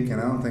unique,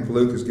 and I don't think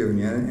Luke is giving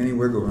you any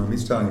wiggle room.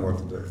 He's telling you what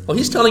to do. Well,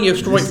 he's telling you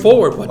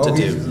straightforward what to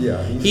do.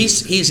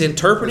 He's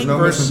interpreting There's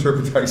no verse.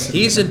 misinterpretation.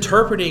 He's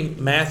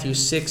interpreting Matthew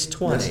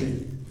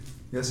 6:20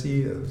 Yes,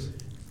 he is.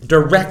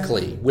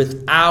 directly,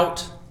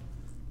 without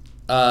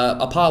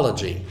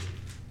apology.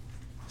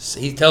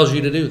 He tells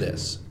you to do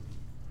this.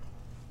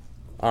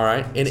 All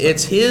right, and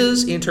it's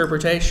his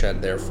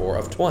interpretation, therefore,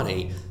 of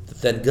 20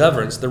 that then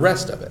governs the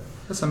rest of it.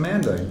 That's a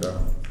mandate, though.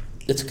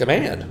 It's a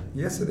command.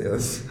 Yes, it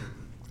is.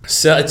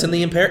 So it's in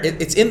the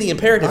it's in the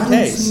imperative I don't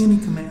case. see any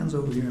commands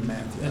over here in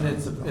Matthew. And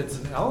it's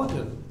an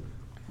elegant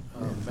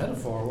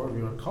metaphor, whatever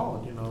you want to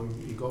call it. You know,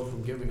 you go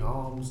from giving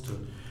alms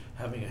to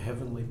having a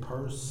heavenly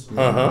purse.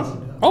 Uh-huh.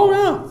 Oh,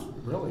 yeah. It's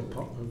really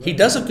He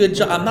does a good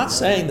job. I'm not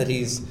saying that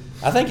he's.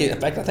 I think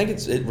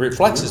it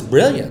reflects his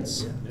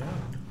brilliance. Yeah.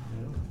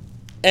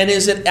 And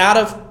is it out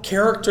of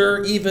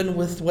character even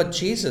with what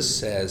Jesus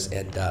says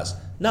and does?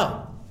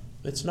 No,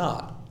 it's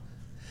not.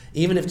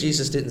 Even if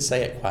Jesus didn't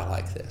say it quite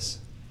like this,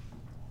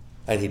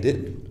 and he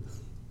didn't,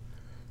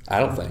 I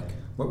don't think.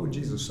 What would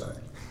Jesus say?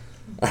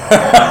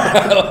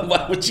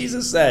 What would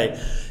Jesus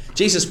say?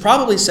 Jesus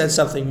probably said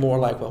something more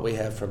like what we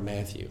have from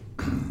Matthew.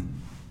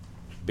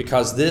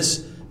 Because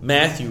this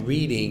Matthew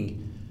reading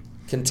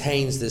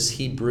contains this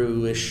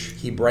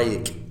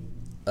Hebraic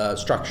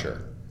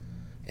structure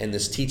and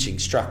this teaching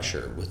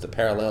structure with the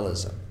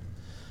parallelism.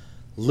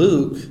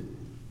 Luke,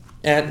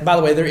 and by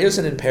the way, there is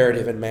an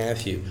imperative in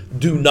Matthew.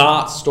 Do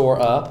not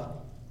store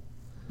up.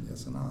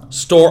 Yes or not?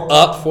 Store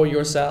up for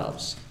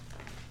yourselves.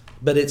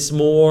 But it's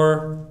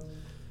more...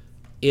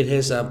 It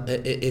is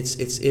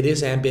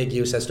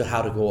ambiguous as to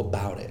how to go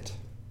about it.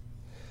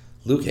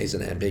 Luke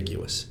isn't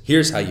ambiguous.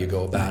 Here's how you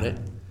go about it.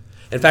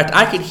 In fact,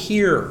 I could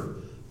hear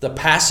this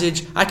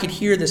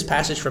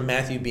passage from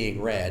Matthew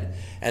being read,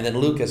 and then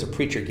Luke as a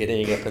preacher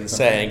getting up and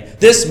saying,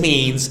 this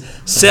means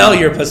sell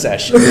your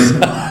possessions.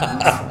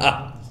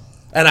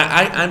 And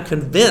I'm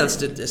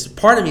convinced,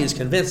 part of me is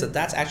convinced that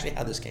that's actually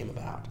how this came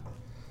about.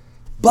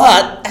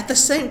 But at the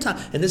same time,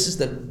 and this is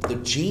the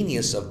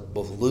genius of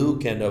both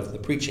Luke and of the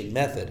preaching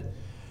method,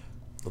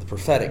 the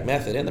prophetic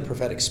method and the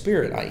prophetic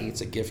spirit, i.e.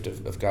 it's a gift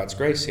of God's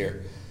grace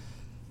here.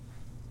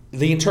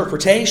 The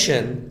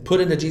interpretation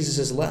put into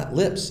Jesus'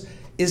 lips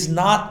is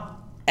not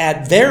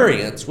at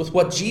variance with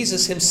what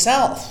Jesus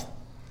himself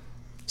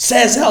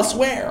says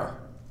elsewhere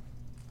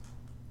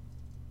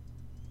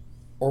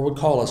or would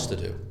call us to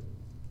do.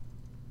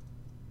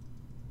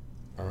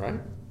 All right?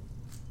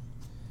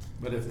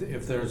 But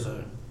if there's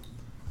a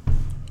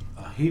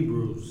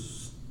Hebrew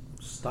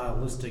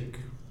stylistic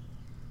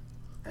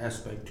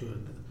aspect to it,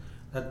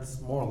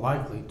 that's more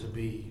likely to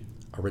be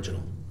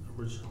Original.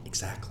 original.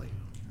 Exactly.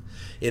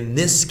 In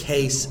this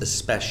case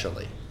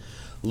especially,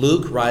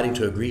 Luke, writing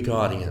to a Greek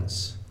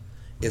audience,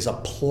 is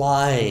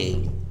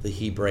applying the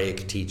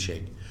Hebraic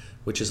teaching,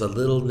 which is a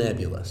little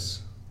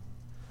nebulous.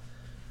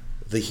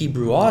 The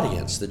Hebrew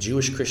audience, the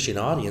Jewish Christian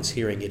audience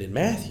hearing it in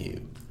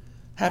Matthew,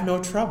 have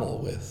no trouble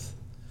with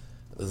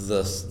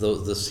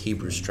this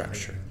Hebrew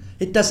structure.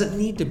 It doesn't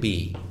need to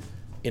be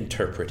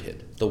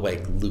interpreted the way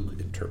Luke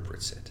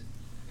interprets it.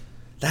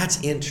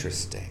 That's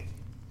interesting.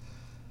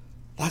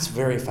 That's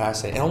very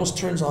fascinating. It almost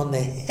turns on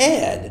the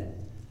head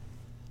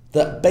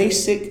the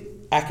basic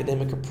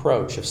academic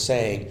approach of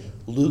saying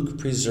Luke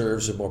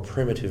preserves a more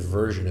primitive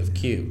version of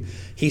Q.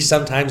 He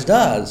sometimes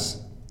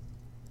does.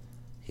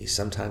 He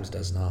sometimes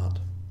does not.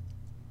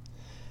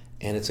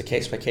 And it's a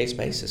case-by-case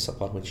basis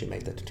upon which you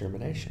make that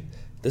determination.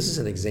 This is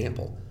an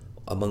example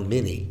among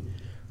many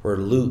where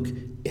Luke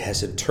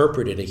has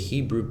interpreted a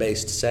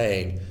Hebrew-based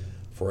saying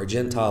for a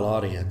Gentile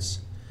audience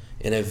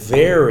in a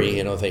very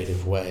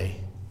innovative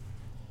way,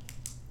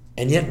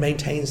 and yet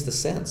maintains the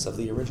sense of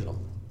the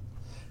original.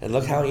 And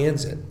look how he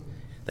ends it.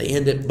 They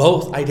end it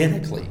both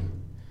identically.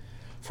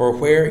 For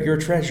where your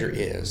treasure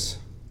is,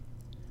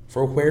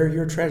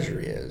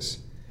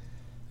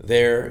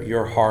 there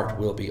your heart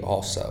will be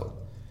also.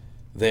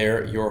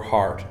 There your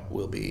heart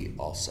will be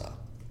also.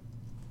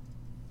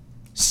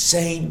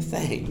 Same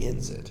thing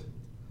ends it.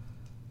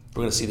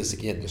 We're going to see this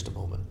again in just a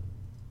moment.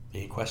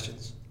 Any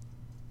questions?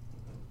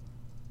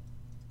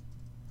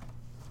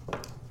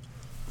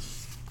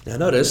 Now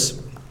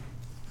notice,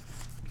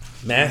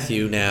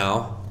 Matthew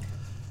now,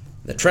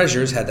 the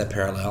treasures had that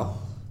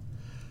parallel.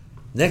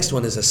 Next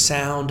one is a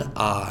sound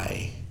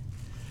eye.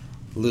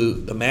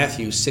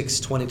 Matthew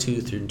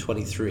 6:22 through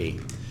 23.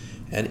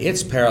 And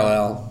its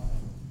parallel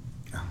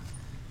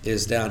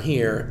is down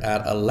here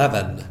at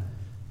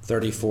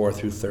 11:34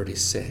 through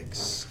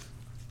 36.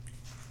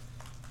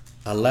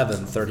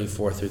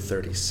 11:34 through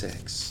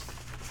 36.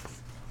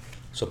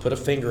 So put a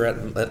finger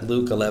at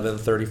Luke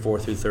 11:34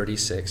 through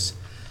 36,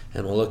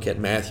 and we'll look at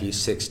Matthew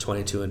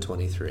 6:22 and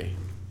 23.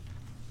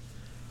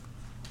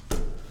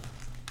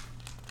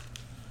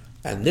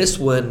 And this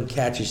one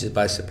catches you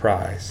by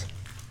surprise.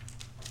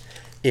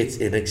 It's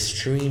an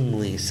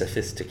extremely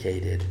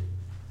sophisticated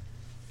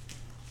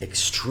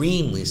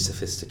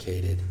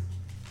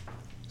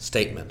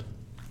statement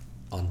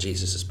on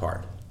Jesus'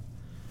 part.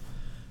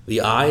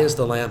 The eye is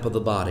the lamp of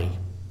the body.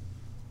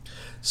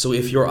 So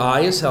if your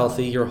eye is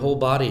healthy, your whole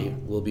body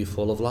will be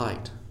full of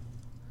light.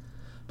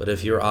 But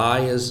if your eye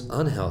is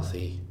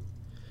unhealthy,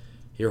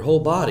 your whole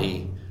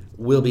body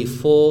will be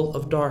full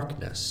of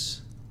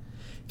darkness.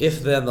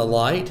 If then the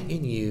light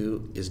in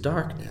you is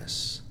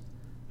darkness,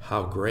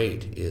 how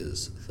great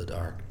is the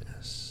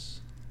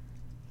darkness?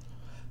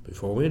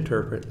 Before we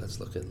interpret,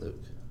 let's look at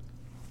Luke.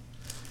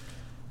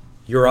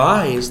 Your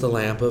eye is the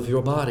lamp of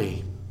your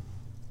body.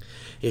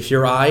 If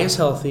your eye is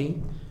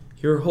healthy,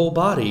 your whole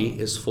body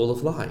is full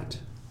of light.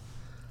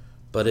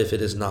 But if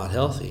it is not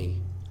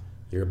healthy,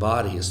 your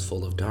body is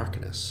full of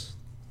darkness.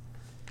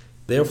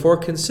 Therefore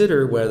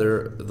consider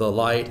whether the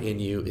light in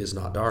you is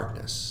not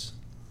darkness.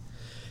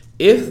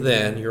 If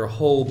then your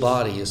whole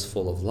body is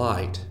full of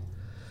light,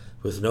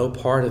 with no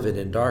part of it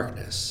in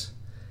darkness,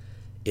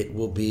 it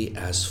will be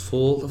as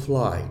full of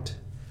light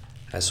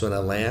as when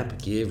a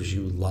lamp gives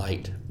you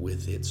light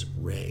with its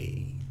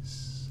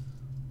rays.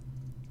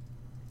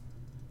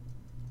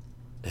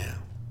 Now,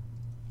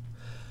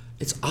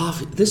 it's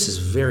obvious, this is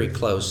very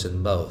close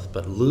in both,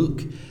 but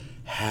Luke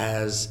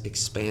has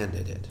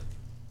expanded it.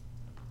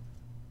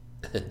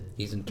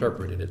 He's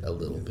interpreted it a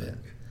little bit.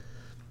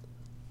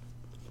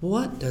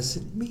 What does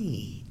it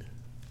mean?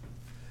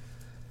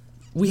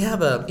 We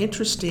have an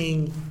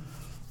interesting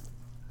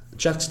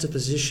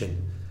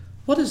juxtaposition.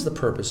 What is the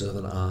purpose of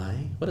an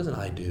eye? What does an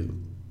eye do?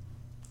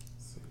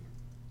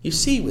 You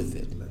see with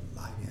it. Let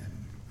light in.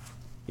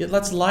 It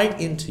lets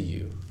light into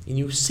you, and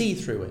you see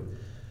through it.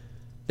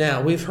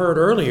 Now, we've heard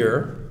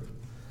earlier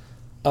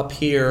up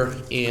here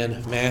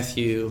in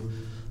Matthew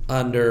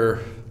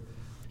under,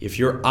 if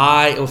your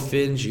eye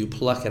offends you,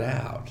 pluck it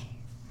out.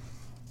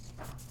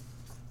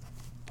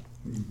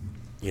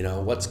 You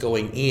know, what's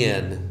going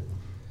in,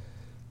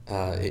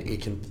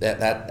 it can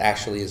that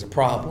actually is a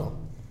problem.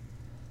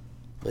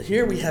 But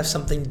here we have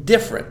something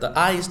different. The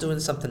eye is doing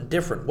something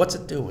different. What's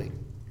it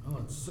doing?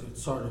 Well, it's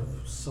sort of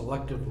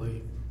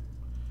selectively,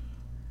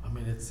 I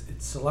mean, it's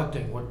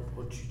selecting what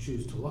you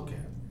choose to look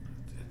at,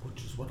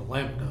 which is what a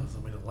lamp does. I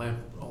mean, a lamp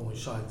only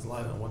shines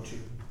light on what you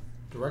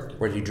direct it.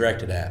 Where do you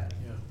direct it at?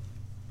 Yeah.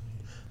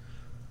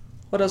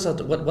 What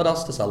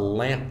else does a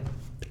lamp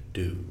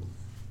do?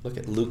 Look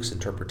at Luke's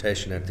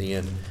interpretation at the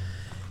end.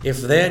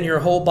 If then your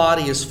whole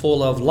body is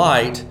full of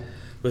light,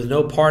 with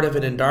no part of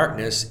it in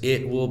darkness,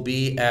 it will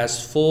be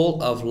as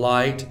full of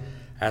light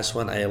as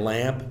when a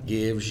lamp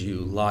gives you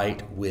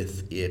light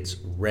with its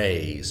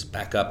rays.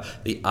 Back up.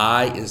 The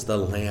eye is the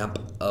lamp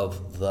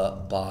of the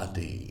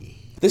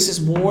body. This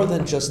is more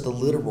than just the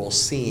literal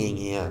seeing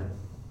in,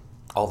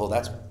 although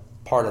that's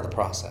part of the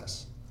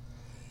process.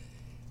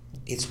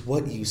 It's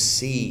what you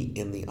see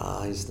in the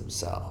eyes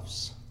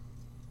themselves.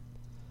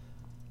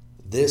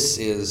 This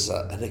is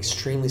an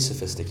extremely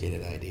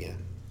sophisticated idea,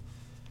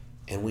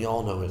 and we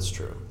all know it's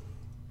true.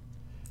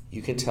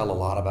 You can tell a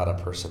lot about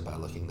a person by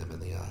looking them in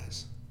the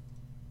eyes.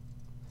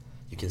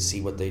 You can see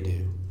what they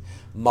do.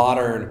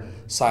 Modern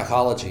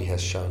psychology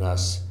has shown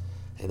us,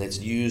 and it's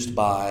used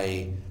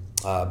by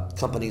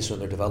companies when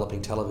they're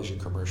developing television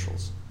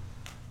commercials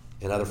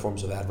and other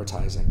forms of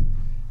advertising,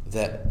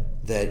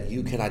 that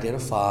you can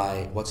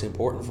identify what's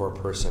important for a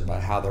person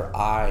by how their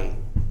eye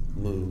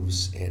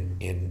moves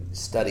in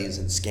studies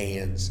and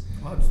scans.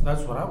 Well,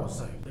 that's what I was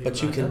saying.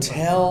 But you can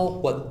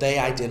tell what they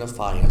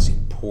identify as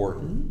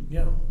important.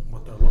 Yeah,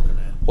 what they're looking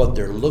at. What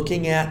they're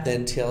looking at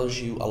then tells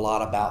you a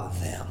lot about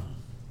them.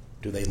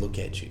 Do they look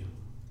at you?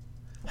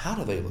 How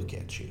do they look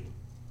at you?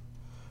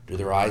 Do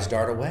their eyes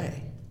dart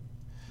away?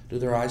 Do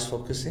their eyes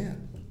focus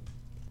in?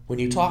 When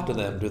you talk to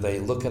them, do they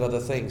look at other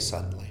things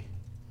suddenly?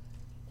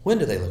 When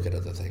do they look at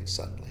other things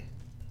suddenly?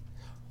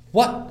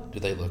 What do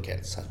they look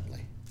at suddenly?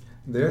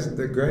 There's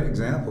the great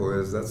example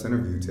is that's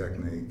interview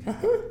technique.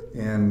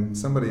 And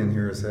somebody in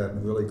here has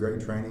had really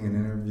great training in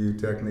interview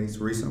techniques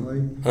recently.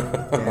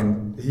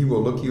 And he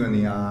will look you in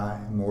the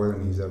eye more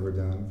than he's ever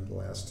done for the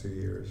last 2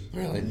 years.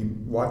 Really? You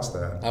watch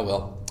that. I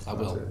will.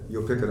 Watch it.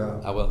 You'll pick it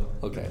up. I will.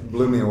 Okay. It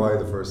blew me away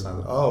the first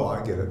time. Oh,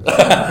 I get it.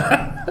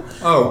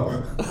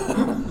 Oh.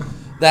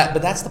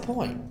 But that's the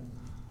point.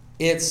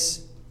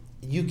 It's,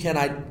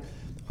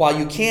 while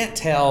you can't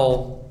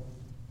tell,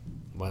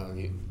 well,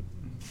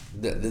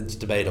 it's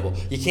debatable.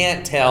 You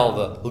can't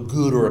tell the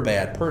good or a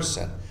bad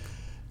person.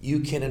 You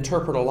can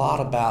interpret a lot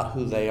about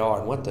who they are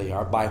and what they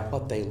are by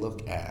what they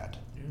look at,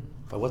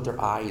 by what their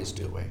eye is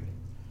doing.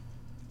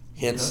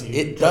 Hence,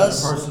 it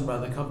does. A person by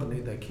the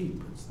company they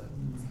keep.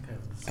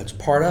 That's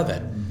part of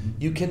it.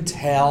 You can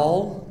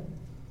tell,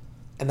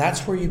 and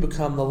that's where you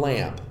become the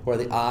lamp, where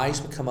the eyes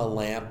become a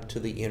lamp to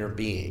the inner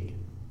being.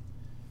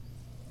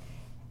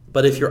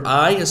 But if your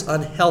eye is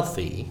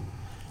unhealthy,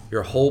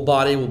 your whole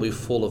body will be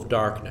full of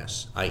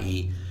darkness,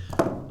 i.e.,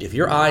 if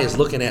your eye is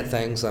looking at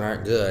things that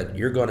aren't good,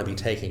 you're going to be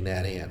taking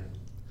that in.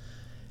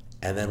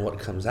 And then what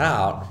comes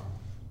out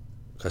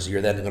because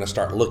you're then going to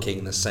start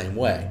looking the same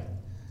way,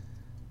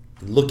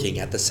 looking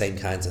at the same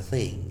kinds of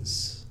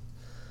things.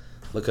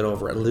 Looking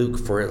over at Luke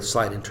for a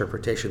slight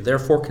interpretation.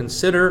 Therefore,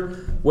 consider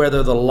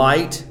whether the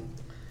light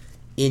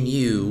in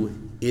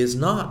you is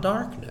not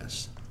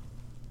darkness.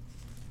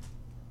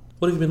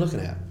 What have you been looking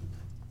at?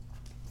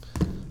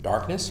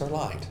 Darkness or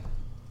light?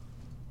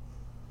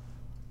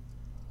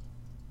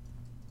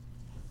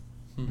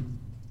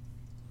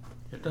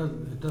 It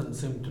doesn't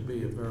seem to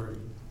be a very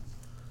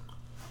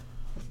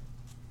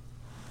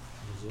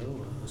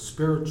a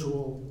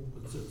spiritual.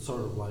 It's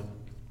sort of like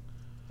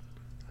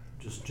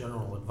just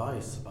general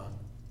advice about.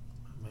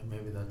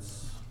 Maybe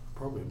that's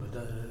appropriate, but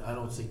I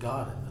don't see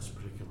God in this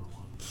particular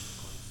one.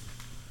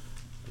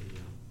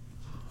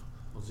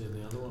 Was he in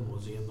the other one?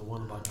 Was he in the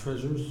one about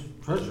treasures?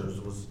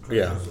 Treasures was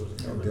Yeah.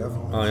 Oh,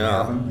 definitely. Oh,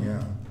 yeah. Heaven,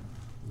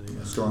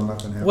 yeah. Storing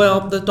up in heaven.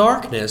 Well, the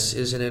darkness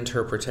is an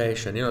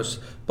interpretation.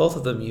 Both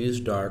of them use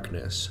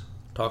darkness.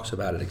 Talks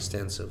about it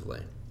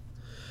extensively.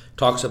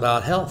 Talks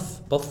about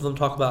health. Both of them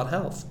talk about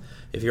health.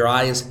 If your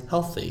eye is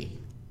healthy,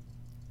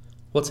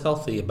 what's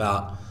healthy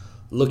about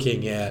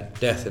looking at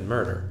death and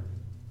murder?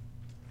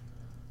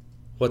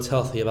 What's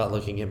healthy about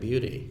looking at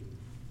beauty?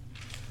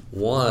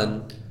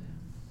 One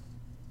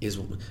is,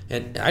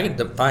 and I can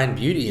define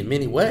beauty in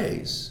many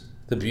ways.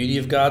 The beauty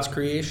of God's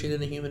creation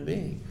in a human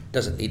being.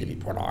 Doesn't need to be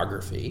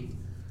pornography.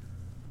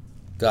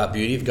 The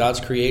beauty of God's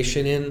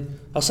creation in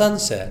a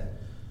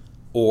sunset.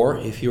 Or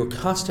if you're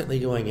constantly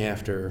going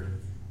after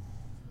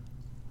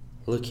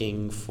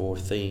looking for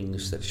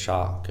things that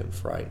shock and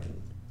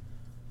frighten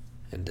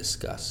and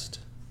disgust.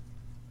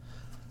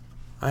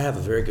 I have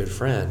a very good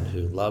friend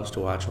who loves to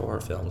watch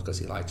horror films because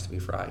he likes to be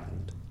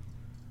frightened.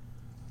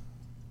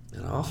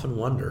 And I often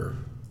wonder,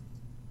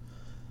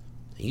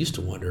 I used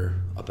to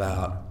wonder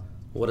about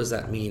what does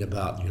that mean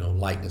about,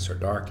 lightness or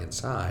dark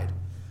inside?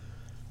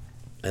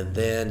 And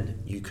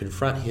then you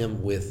confront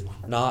him with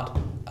not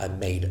a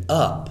made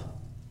up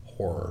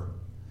horror,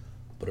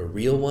 but a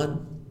real one,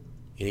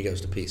 and he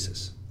goes to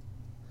pieces.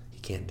 He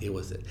can't deal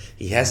with it.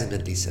 He hasn't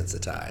been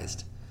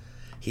desensitized.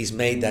 He's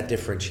made that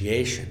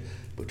differentiation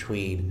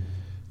between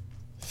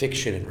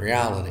fiction and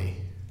reality.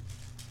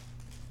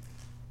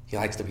 He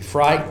likes to be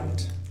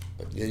frightened,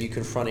 but then you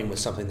confront him with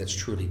something that's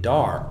truly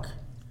dark,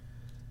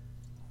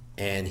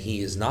 and he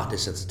is not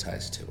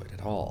desensitized to it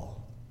at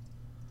all.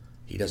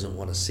 He doesn't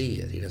want to see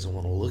it. He doesn't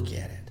want to look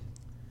at it.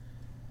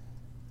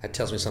 That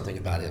tells me something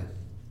about him.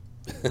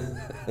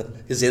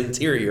 His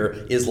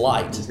interior is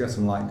light. He's got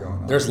some light going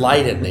on. There's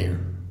light in there.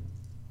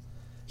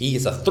 He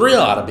is a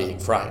thrill out of being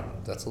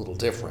frightened. That's a little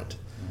different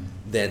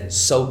than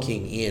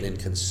soaking in and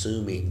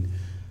consuming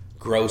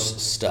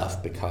gross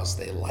stuff because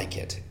they like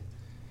it.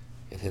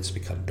 It has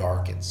become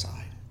dark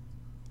inside.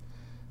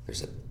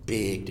 There's a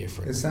big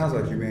difference. It sounds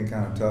like you're being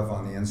kind of tough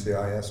on the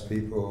NCIS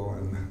people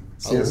and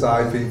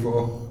CSI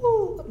people.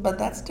 Oh, but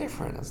that's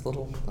different. That's a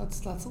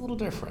little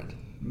different.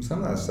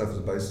 Some of that stuff is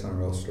based on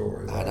real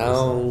stories. I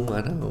know.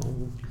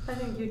 I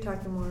think you're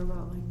talking more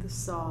about like the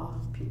Saw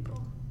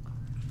people.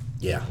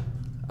 Yeah,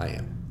 I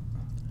am.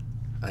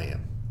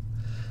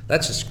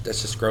 That's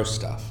just gross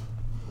stuff.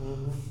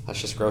 That's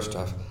just gross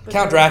stuff.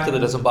 Count Dracula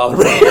doesn't bother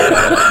me.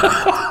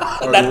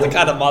 That's the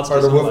kind of monster.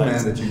 Or the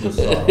Wolfman that you just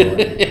saw.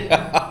 Right?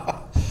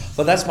 Yeah.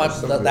 But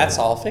that's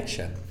all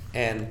fiction,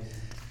 and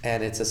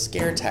it's a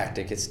scare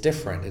tactic. It's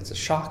different. It's a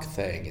shock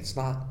thing. It's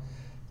not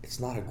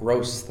a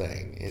gross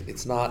thing.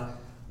 It's not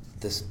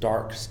this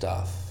dark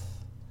stuff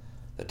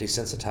that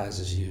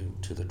desensitizes you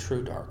to the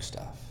true dark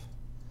stuff,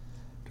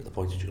 to the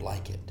point that you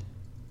like it.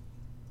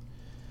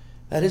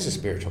 That is a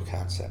spiritual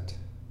concept.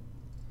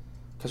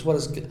 Because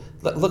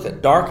look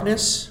at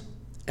darkness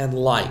and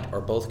light are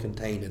both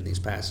contained in these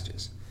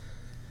passages.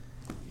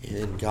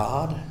 In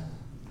God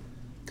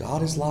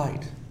is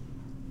light.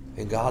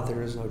 In God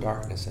there is no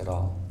darkness at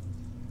all.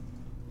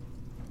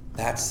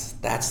 That's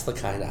the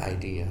kind of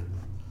idea.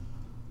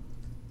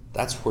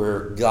 That's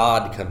where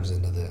God comes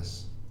into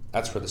this.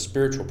 That's where the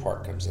spiritual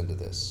part comes into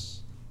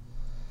this.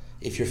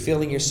 If you're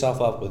filling yourself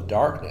up with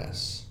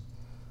darkness,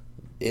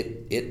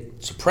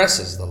 it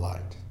suppresses the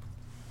light.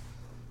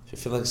 If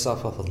you're filling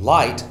yourself up with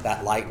light,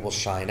 that light will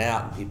shine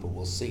out and people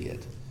will see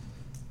it.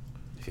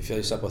 If you fill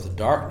yourself with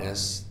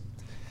darkness,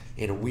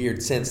 in a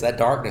weird sense, that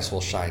darkness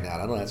will shine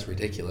out. I know that's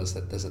ridiculous.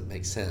 That doesn't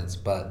make sense,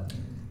 but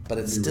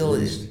it still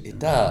it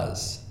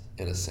does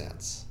in a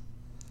sense.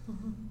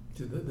 Mm-hmm.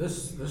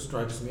 This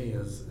strikes me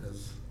as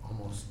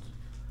almost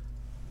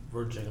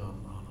verging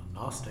on a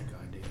Gnostic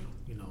idea.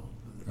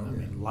 I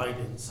mean, light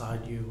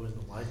inside you and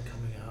the light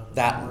coming out.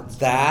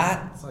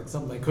 That it's like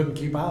something they couldn't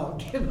keep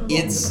out.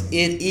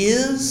 It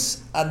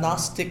is a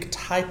Gnostic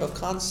type of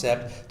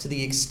concept to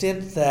the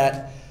extent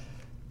that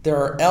there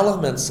are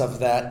elements of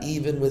that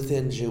even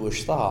within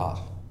Jewish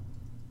thought.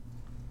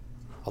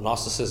 Well,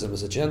 Gnosticism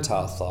is a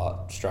Gentile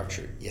thought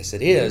structure. Yes,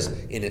 it is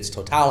in its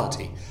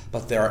totality.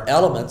 But there are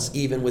elements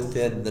even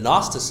within the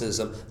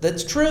Gnosticism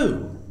that's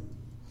true.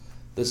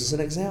 This is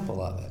an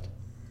example of it.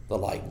 The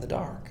light and the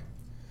dark.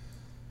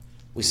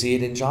 We see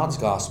it in John's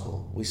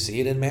Gospel. We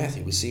see it in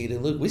Matthew. We see it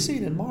in Luke. We see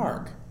it in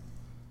Mark.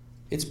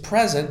 It's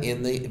present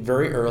in the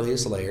very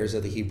earliest layers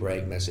of the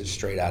Hebraic message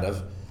straight out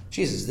of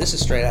Jesus. This is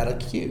straight out of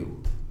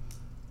Q.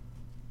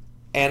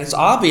 And it's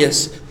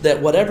obvious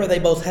that whatever they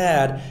both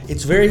had,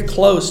 it's very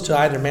close to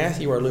either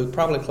Matthew or Luke,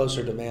 probably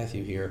closer to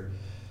Matthew here.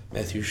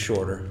 Matthew's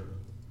shorter.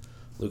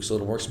 Luke's a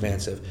little more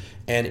expansive.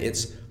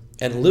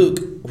 And Luke,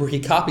 where he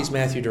copies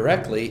Matthew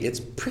directly, it's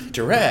pretty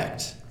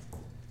direct.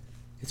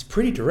 It's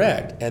pretty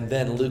direct. And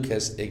then Luke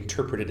has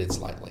interpreted it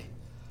slightly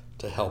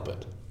to help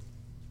it.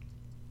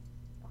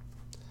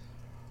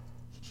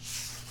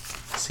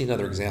 See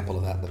another example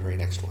of that in the very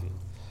next one.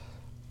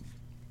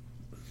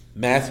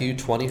 Matthew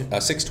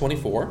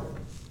 6:24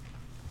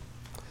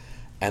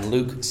 and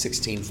Luke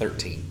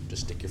 16:13.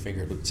 Just stick your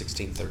finger at Luke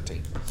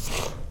 16:13.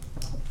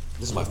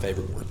 This is my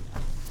favorite one.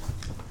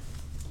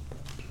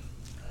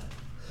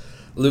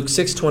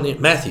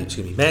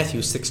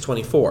 Matthew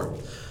 6:24.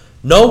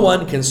 No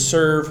one can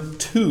serve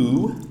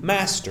two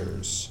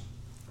masters.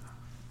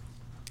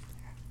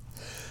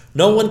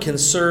 No one can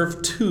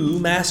serve two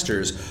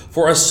masters,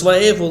 for a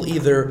slave will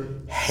either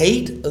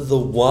hate the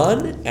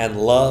one and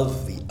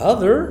love the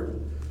other,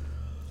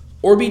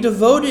 or be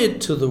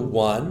devoted to the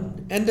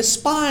one and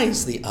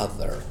despise the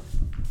other.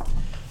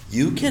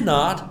 You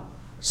cannot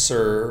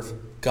serve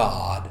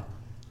God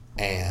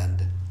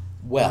and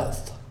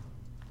wealth.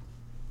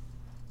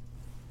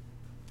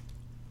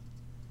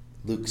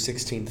 Luke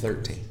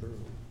 16:13.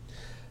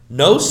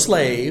 No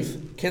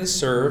slave can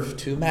serve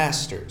two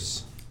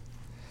masters.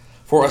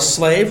 For a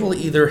slave will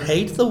either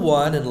hate the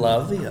one and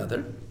love the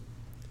other,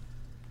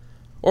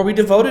 or be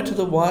devoted to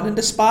the one and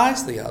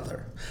despise the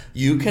other.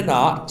 You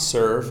cannot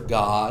serve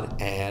God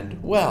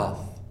and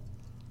wealth.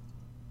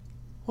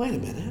 Wait a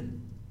minute.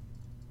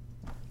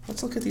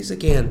 Let's look at these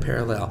again,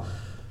 parallel.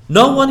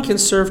 No one can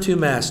serve two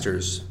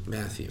masters,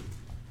 Matthew.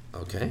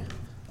 Okay.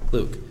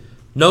 Luke.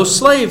 No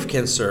slave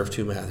can serve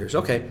two masters.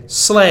 Okay.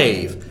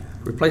 Slave.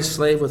 Replace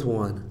slave with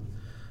one.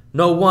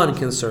 No one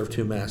can serve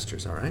two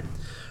masters, all right?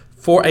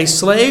 For a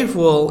slave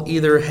will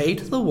either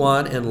hate the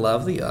one and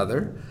love the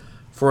other.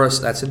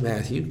 That's in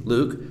Matthew.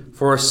 Luke.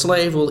 For a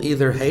slave will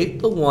either hate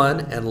the one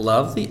and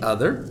love the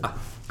other.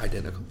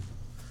 Identical.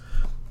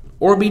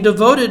 Or be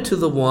devoted to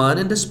the one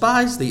and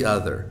despise the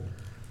other.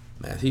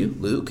 Matthew.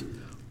 Luke.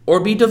 Or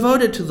be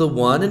devoted to the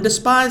one and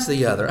despise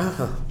the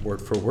other.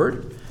 Word for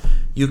word.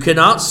 You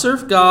cannot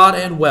serve God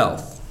and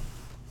wealth.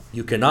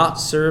 You cannot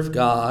serve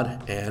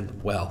God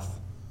and wealth.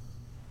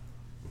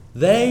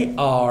 They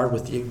are,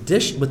 with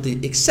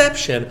the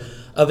exception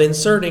of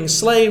inserting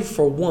slave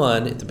for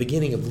one at the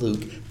beginning of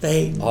Luke,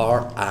 they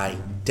are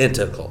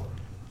identical.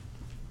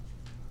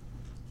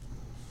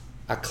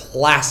 A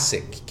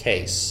classic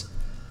case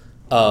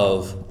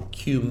of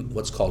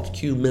what's called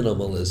Q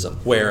minimalism,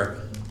 where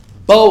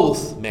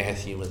both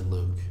Matthew and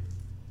Luke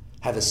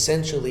have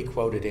essentially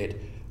quoted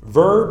it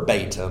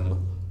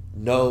verbatim,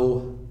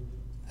 no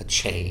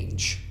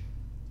change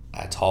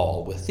at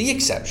all, with the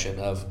exception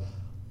of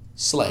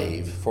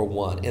slave for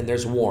one, and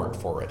there's warrant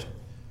for it.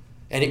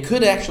 And it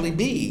could actually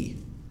be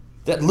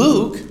that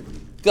Luke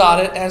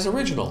got it as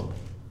original,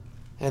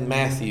 and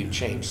Matthew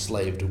changed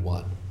slave to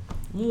one.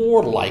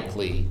 More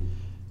likely,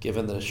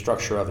 given the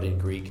structure of it in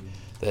Greek,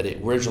 that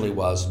it originally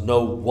was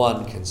no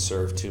one can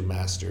serve two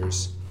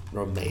masters,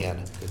 nor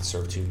man can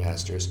serve two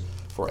masters,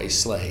 for a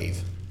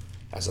slave,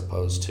 as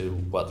opposed to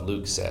what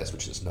Luke says,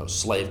 which is no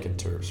slave can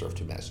serve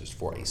two masters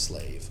for a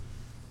slave.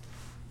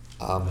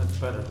 That's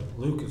better.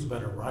 Luke is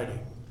better writing.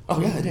 Oh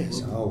yeah, it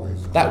is.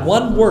 Always. That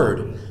one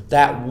word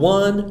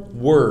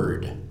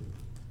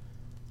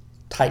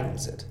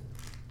tightens it.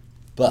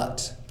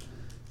 But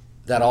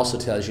that also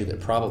tells you that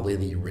probably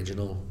the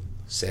original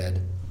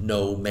said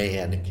no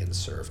man can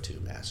serve two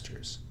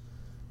masters.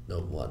 No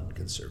one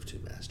can serve two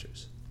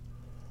masters.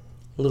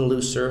 A little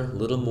looser, a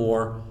little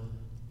more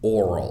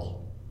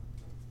oral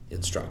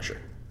in structure.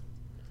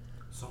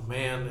 So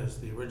man is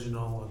the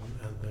original,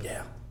 and the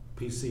Yeah.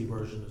 PC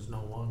version is no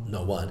one.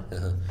 No one.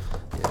 Yeah,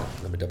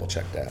 let me double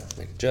check that.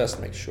 Just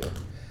make sure.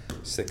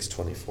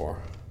 6:24.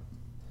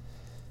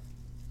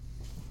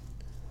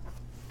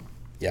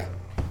 Yeah.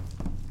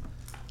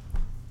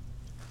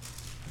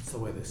 That's the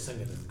way they sing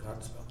it in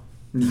Godspell.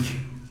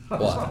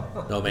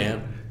 What? No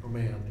man? Oh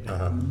man.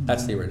 Yeah.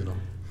 That's the original.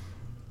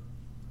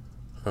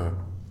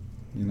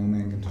 You know,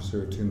 man can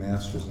serve two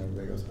masters, and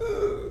everybody goes,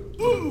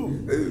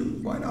 ooh,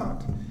 why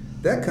not?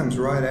 That comes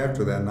right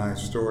after that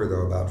nice story,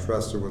 though, about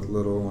trust her with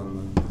little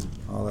and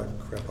all that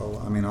crap. All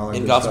that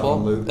In good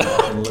Gospel?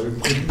 stuff in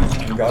Luke.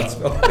 In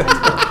Gospel.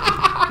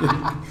 You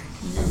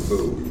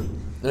fool.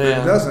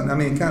 Yeah. It doesn't. I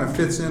mean, it kind of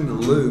fits into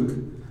Luke,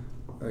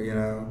 you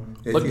know.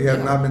 If Look, you have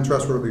yeah. not been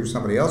trustworthy with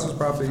somebody else's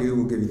property, who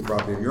will give you the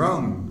property of your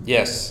own?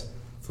 Yes.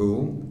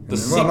 Fool. And The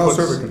then, no sequence-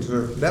 servant can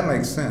serve. That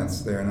makes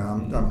sense there. Now,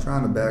 I'm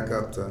trying to back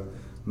up to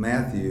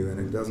Matthew, and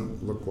it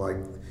doesn't look like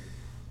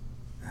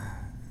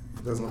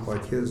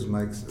his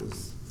makes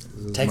as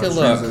Take much a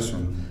look.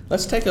 transition.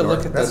 Let's take a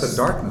look at That's this. the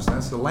darkness.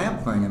 That's the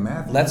lamp thing in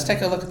Matthew. Let's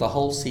take a look at the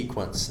whole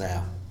sequence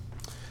now.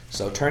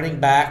 So turning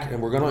back,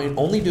 and we're going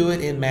to only do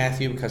it in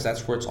Matthew because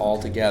that's where it's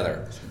all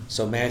together.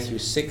 So Matthew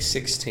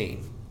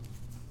 6:16.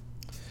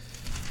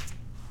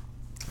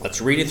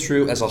 Let's read it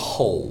through as a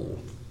whole.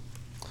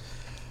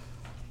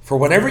 For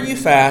whenever you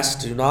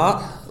fast, do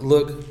not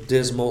look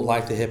dismal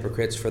like the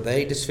hypocrites, for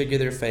they disfigure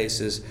their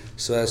faces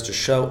so as to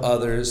show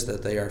others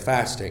that they are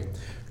fasting.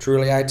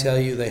 Truly I tell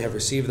you, they have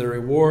received their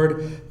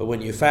reward. But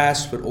when you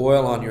fast, put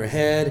oil on your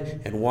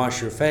head and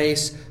wash your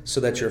face, so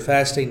that your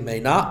fasting may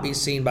not be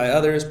seen by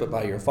others, but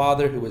by your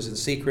Father who is in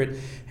secret,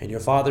 and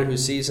your Father who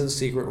sees in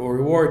secret will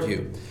reward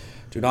you.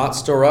 Do not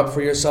store up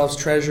for yourselves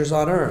treasures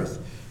on earth,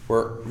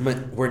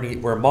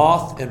 where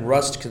moth and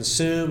rust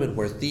consume, and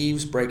where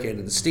thieves break in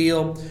and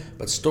steal,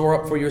 but store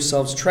up for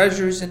yourselves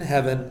treasures in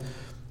heaven,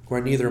 where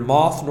neither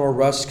moth nor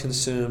rust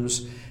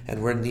consumes,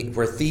 and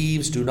where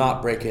thieves do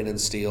not break in and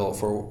steal.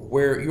 For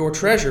where your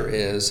treasure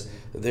is,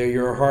 there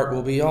your heart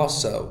will be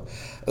also.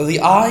 The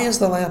eye is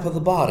the lamp of the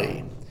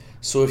body.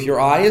 So if your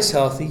eye is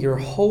healthy, your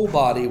whole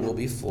body will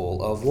be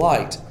full of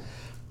light.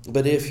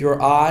 But if your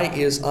eye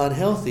is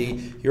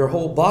unhealthy, your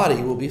whole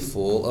body will be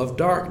full of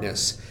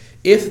darkness.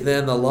 If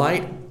then the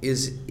light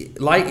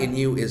in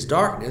you is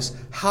darkness,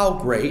 how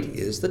great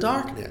is the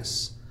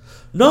darkness?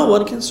 No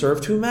one can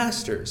serve two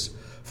masters,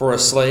 for a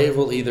slave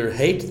will either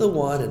hate the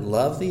one and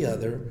love the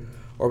other,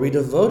 or be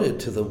devoted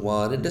to the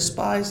one and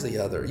despise the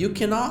other. You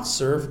cannot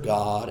serve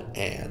God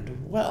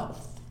and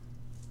wealth,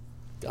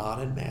 God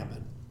and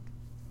mammon.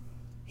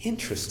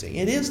 Interesting.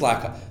 It is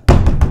like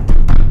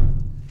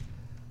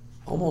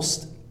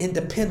almost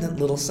independent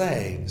little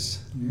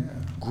sayings,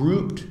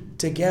 grouped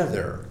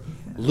together.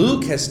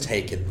 Luke has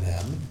taken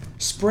them,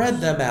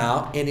 spread them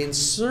out, and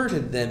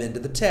inserted them into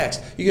the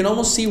text. You can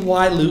almost see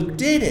why Luke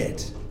did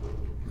it.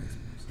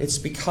 It's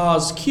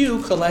because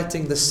Q,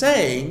 collecting the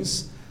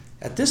sayings,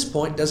 at this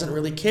point doesn't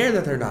really care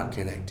that they're not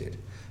connected.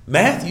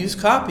 Matthew's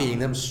copying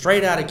them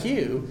straight out of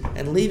Q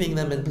and leaving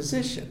them in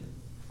position.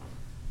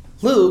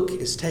 Luke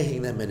is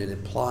taking them and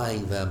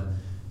applying them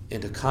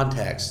into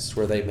contexts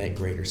where they make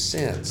greater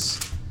sense.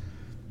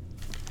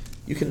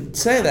 You can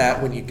say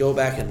that when you go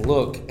back and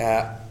look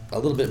at a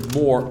little bit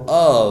more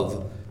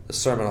of the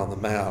Sermon on the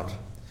Mount.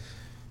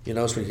 You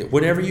notice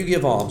whenever you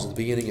give alms at the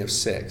beginning of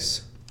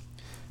 6,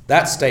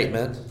 that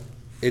statement,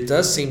 it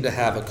does seem to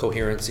have a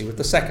coherency with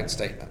the second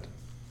statement.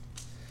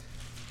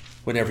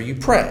 Whenever you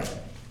pray,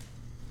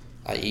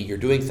 i.e. you're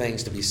doing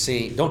things to be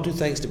seen, don't do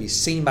things to be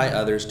seen by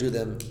others, do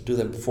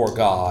them for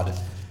God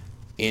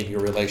in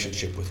your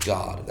relationship with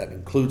God. That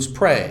includes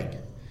praying.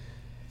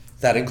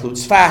 That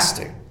includes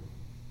fasting.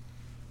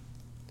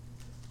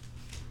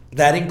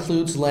 That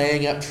includes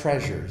laying up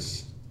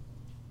treasures.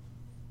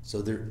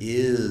 So there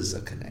is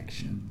a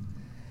connection.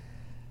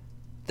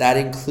 That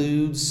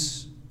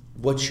includes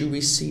what you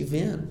receive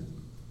in.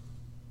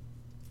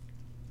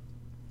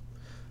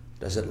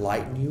 Does it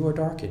lighten you or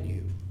darken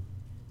you?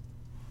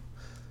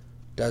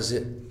 Does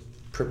it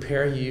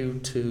prepare you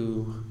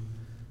to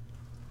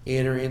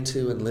enter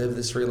into and live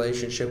this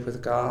relationship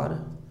with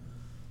God?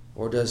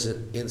 Or does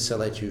it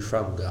insulate you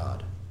from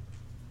God?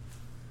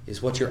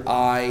 Is what your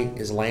eye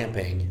is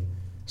lamping,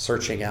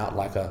 searching out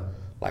like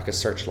a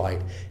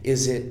searchlight,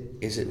 is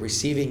it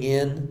receiving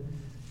in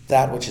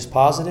that which is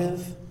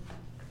positive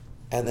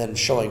and then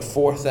showing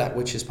forth that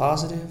which is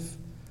positive?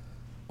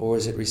 Or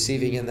is it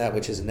receiving in that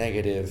which is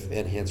negative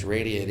and hence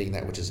radiating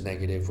that which is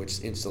negative, which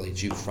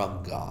insulates you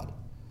from God?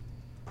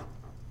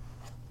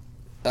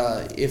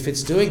 If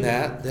it's doing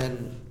that,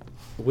 then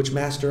which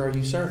master are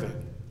you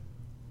serving?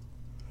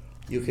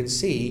 You can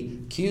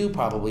see Q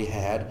probably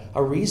had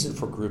a reason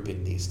for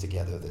grouping these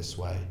together this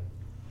way.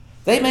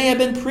 They may have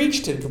been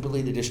preached in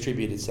completely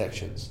distributed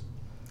sections.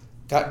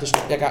 Got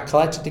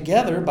collected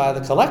together by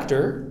the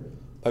collector,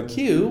 a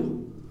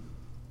Q,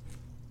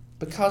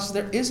 because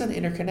there is an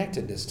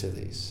interconnectedness to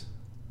these.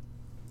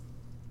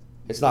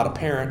 It's not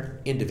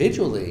apparent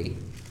individually,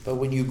 but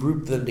when you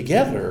group them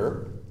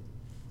together,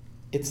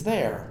 it's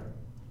there.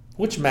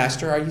 Which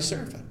master are you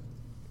serving?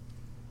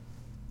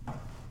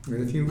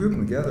 If you group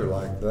them together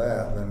like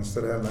that, then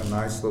instead of having that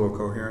nice little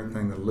coherent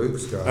thing that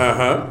Luke's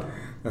got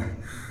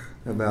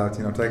about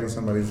taking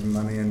somebody's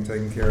money and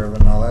taking care of it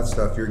and all that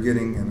stuff, you're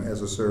getting, and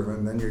as a servant,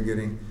 and then you're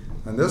getting,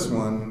 and this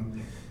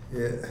one,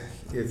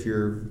 if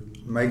you're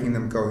making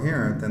them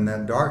coherent, then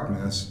that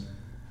darkness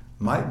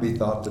might be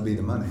thought to be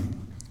the money.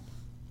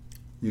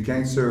 You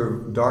can't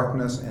serve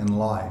darkness and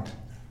light.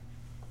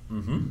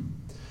 Mm-hmm.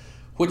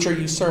 Which are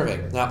you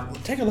serving? Now,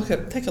 take a look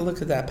at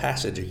that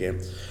passage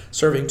again.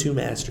 Serving two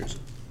masters.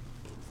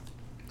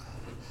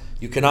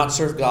 You cannot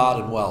serve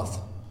God and wealth.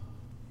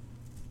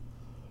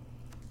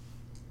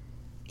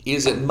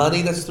 Is it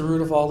money that's the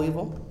root of all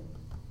evil?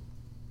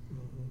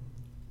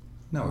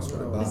 No, it's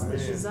what it It's the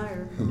buys.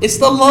 desire. It's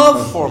the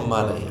love for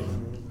money.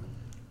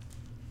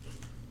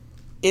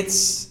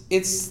 It's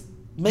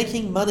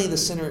making money the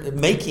center.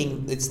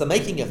 It's the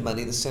making of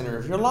money the center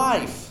of your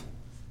life.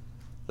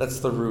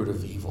 That's the root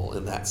of evil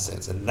in that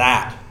sense, in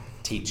that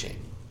teaching.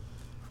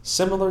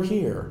 Similar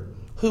here.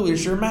 Who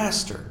is your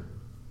master?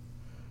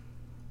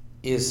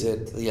 Is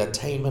it the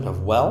attainment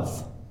of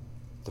wealth?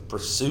 The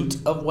pursuit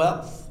of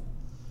wealth?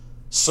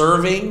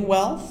 Serving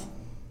wealth?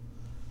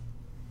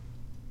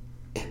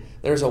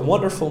 There's a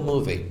wonderful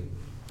movie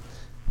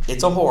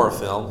It's a horror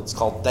film. It's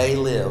called They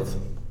Live,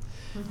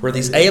 where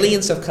these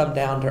aliens have come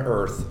down to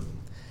Earth,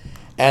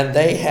 and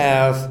they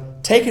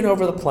have taken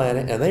over the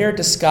planet, and they are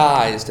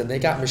disguised, and they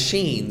got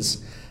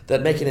machines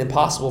that make it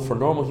impossible for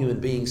normal human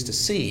beings to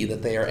see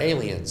that they are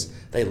aliens.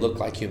 They look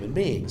like human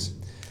beings.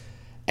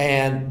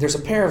 And there's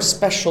a pair of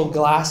special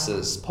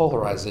glasses,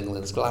 polarizing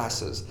lens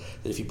glasses,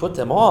 that if you put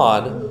them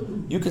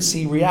on, you can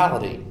see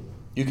reality.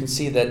 You can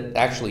see that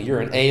actually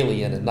you're an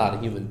alien and not a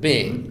human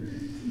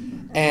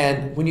being.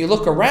 And when you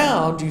look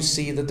around, you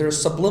see that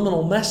there's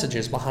subliminal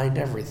messages behind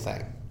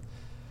everything.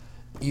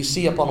 You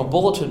see up on a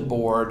bulletin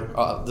board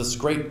this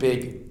great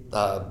big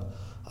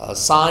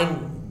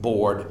sign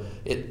board.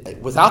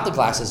 Without the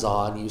glasses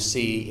on, you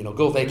see,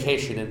 go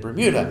vacation in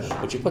Bermuda.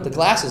 But you put the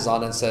glasses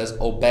on and it says,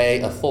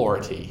 obey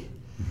authority.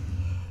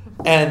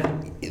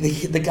 And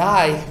the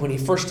guy, when he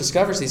first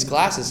discovers these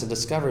glasses and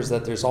discovers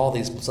that there's all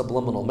these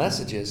subliminal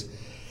messages,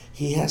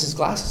 he has his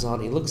glasses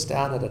on, he looks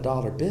down at a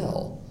dollar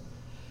bill,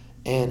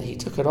 and he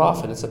took it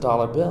off, and it's a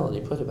dollar bill, and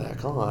he put it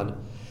back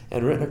on,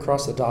 and written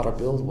across the dollar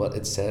bill, what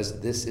it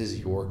says, "This is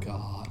your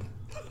God."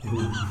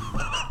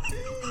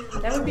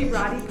 That would be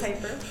Roddy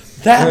Piper.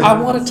 That I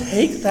want to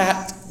take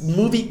that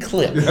movie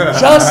clip,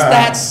 just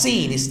that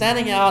scene. He's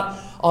standing out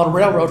on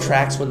railroad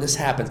tracks when this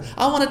happens.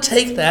 I want to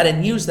take that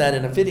and use that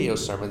in a video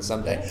sermon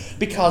someday,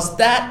 because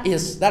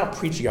that'll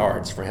preach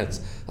yards, friends.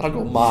 That'll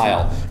go a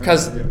mile,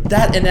 because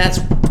that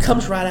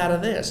comes right out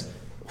of this.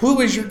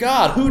 Who is your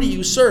God? Who do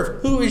you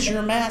serve? Who is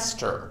your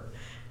master?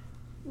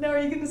 Now, are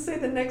you going to say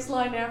the next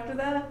line after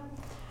that?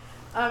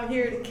 I'm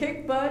here to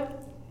kick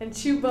butt and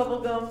chew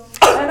bubblegum,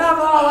 and I'm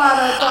all out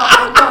of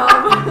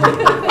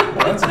bubblegum.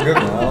 That's a good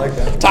one. I like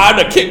that. Time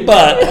to kick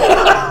butt.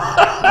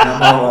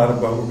 I'm all out of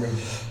bubblegum.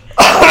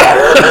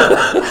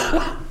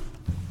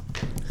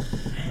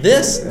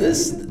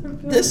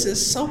 This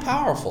is so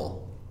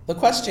powerful. The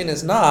question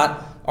is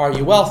not, are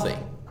you wealthy?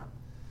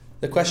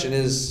 The question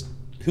is,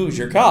 who's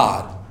your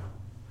God?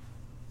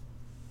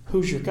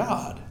 Who's your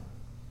God?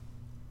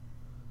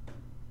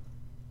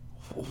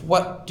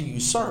 What do you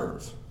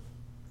serve?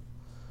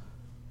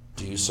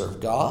 Do you serve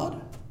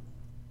God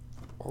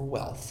or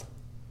wealth?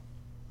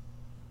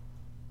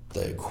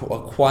 The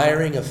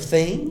acquiring of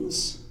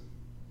things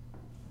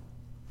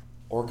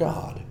or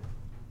God?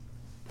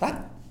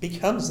 That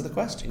becomes the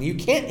question. You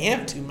can't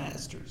have two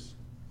masters.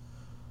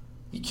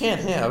 You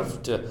can't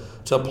have, to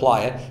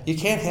apply it, you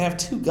can't have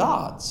two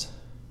gods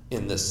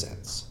in this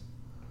sense.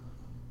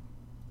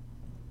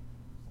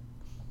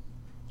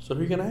 So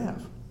who are you going to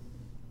have?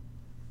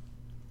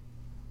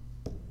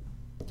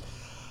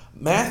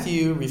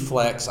 Matthew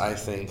reflects, I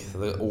think,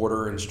 the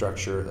order and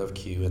structure of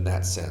Q in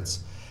that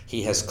sense.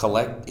 Q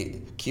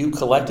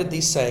collected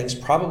these sayings.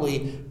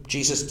 Probably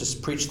Jesus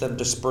just preached them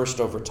dispersed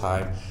over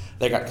time.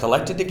 They got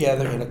collected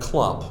together in a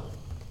clump.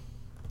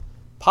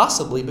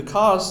 Possibly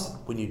because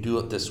when you do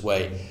it this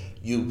way,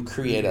 you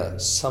create a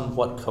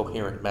somewhat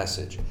coherent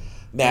message.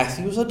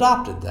 Matthew's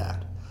adopted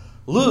that.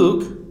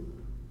 Luke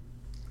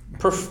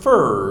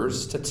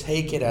prefers to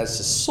take it as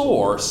a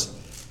source,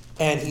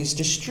 and he's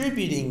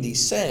distributing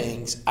these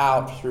sayings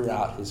out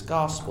throughout his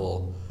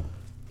gospel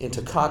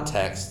into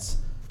contexts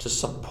to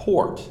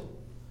support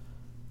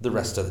the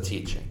rest of the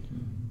teaching.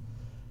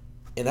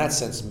 In that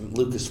sense,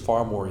 Luke is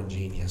far more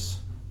ingenious.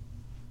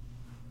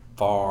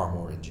 Far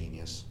more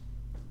ingenious.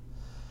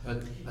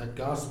 That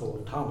Gospel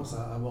of Thomas,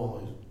 I've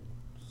only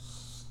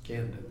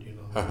scanned it,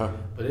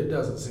 but it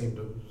doesn't seem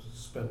to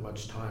spend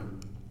much time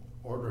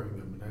ordering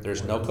them.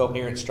 There's no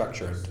coherent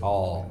structure at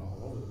all.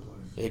 All over the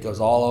place. It goes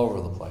all over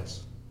the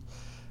place.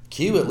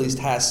 Q at least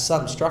has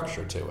some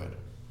structure to it.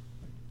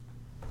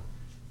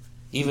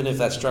 Even if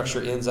that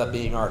structure ends up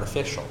being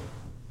artificial,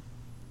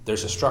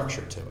 there's a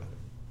structure to it.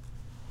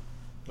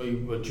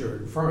 But you're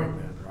inferring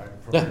that,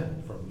 right?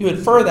 You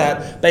infer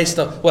that based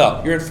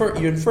on, you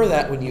infer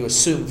that when you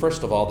assume,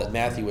 first of all, that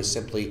Matthew is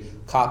simply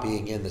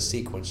copying in the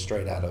sequence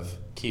straight out of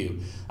Q.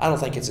 I don't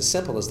think it's as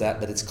simple as that,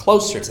 but it's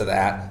closer to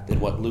that than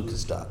what Luke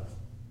has done.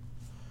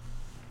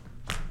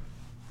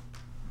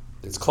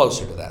 It's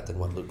closer to that than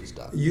what Luke has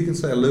done. You can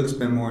say Luke's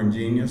been more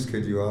ingenious.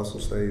 Could you also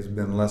say he's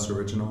been less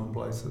original in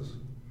places?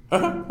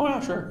 Oh, yeah,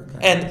 sure.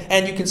 Okay.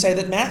 And you can say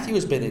that Matthew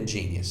has been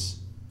ingenious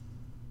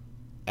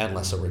and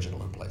less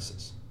original in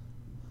places.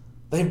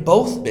 They've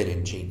both been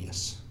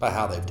ingenious by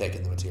how they've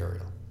taken the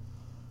material.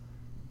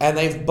 And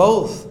they've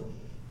both,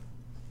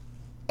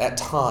 at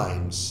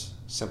times,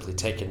 simply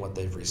taken what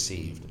they've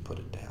received and put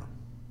it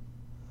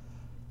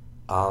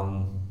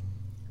down.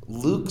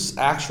 Luke's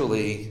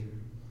actually,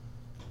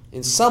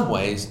 in some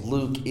ways,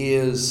 Luke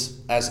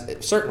is,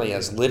 certainly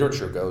as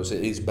literature goes,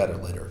 it is better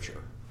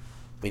literature.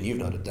 I mean, you've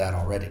noted that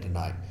already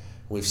tonight.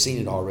 We've seen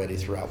it already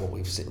throughout what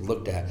we've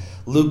looked at.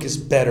 Luke is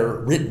better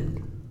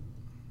written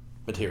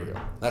material.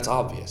 That's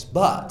obvious.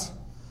 But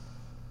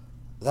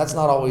that's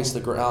not always the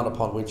ground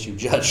upon which you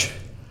judge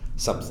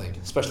something,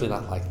 especially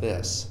not like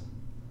this.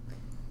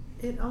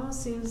 It all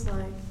seems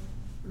like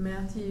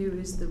Matthew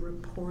is the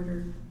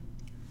reporter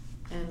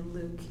and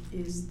Luke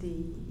is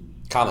the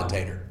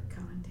Commentator.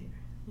 commentator.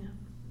 Yeah.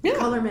 Yeah.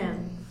 Color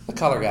man. The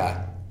color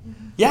guy.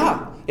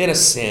 Yeah. in a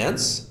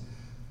sense,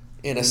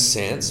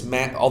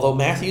 although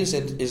Matthew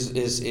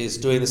is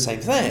doing the same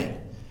thing.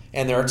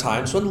 And there are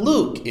times when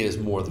Luke is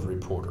more the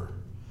reporter,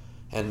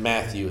 and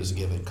Matthew is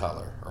giving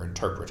color or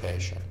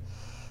interpretation.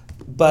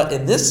 But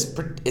in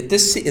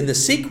the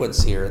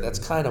sequence here, that's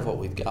kind of what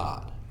we've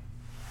got.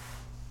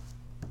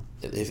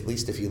 At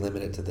least if you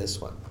limit it to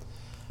this one.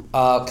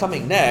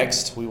 Coming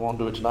next, we won't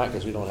do it tonight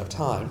because we don't have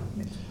time.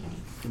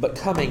 But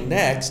coming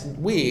next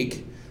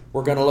week,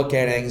 we're going to look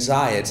at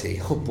anxiety.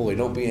 Oh boy,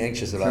 don't be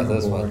anxious about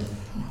this one.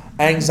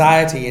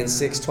 Anxiety in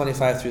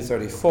 6:25 through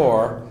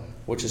 34,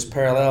 which is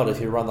paralleled if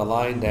you run the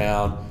line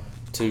down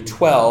to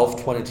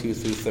 12:22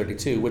 through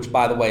 32, which,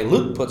 by the way,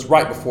 Luke puts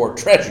right before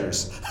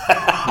treasures.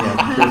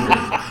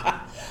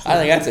 I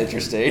think that's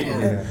interesting.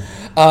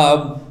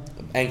 Yeah.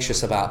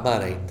 Anxious about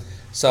money.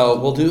 So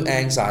we'll do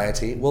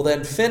anxiety. We'll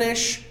then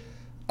finish,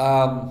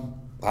 I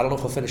don't know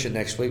if we'll finish it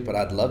next week, but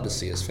I'd love to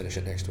see us finish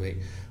it next week,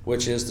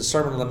 which is the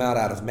Sermon on the Mount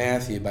out of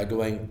Matthew by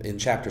going in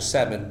chapter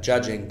 7,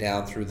 judging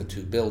down through the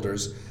two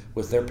builders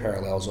with their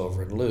parallels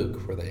over in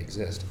Luke where they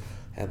exist.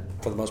 And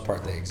for the most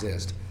part, they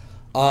exist.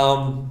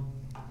 Once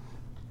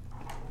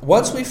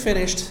we've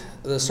finished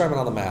the Sermon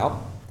on the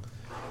Mount,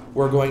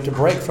 we're going to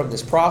break from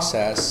this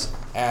process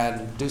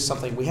and do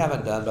something we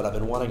haven't done, but I've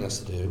been wanting us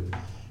to do.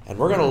 And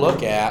we're going to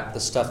look at the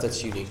stuff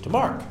that's unique to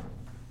Mark.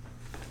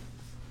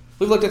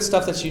 We've looked at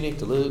stuff that's unique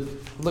to Luke.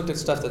 We've looked at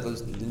stuff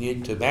that's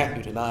unique to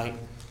Matthew tonight.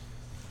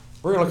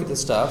 We're going to look at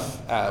this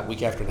stuff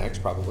week after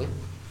next, probably.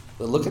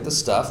 We'll look at the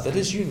stuff that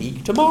is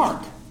unique to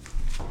Mark.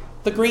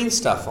 The green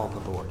stuff on the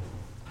board,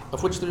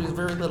 of which there is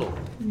very little.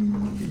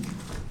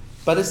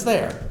 But it's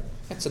there.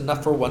 It's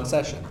enough for one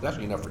session. It's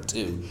actually enough for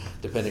two,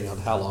 depending on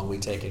how long we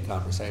take in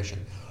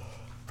conversation.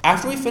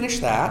 After we finish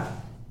that,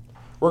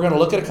 we're going to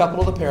look at a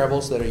couple of the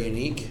parables that are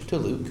unique to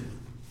Luke,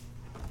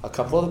 a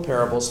couple of the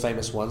parables,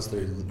 famous ones, that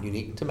are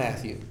unique to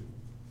Matthew.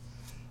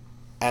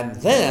 And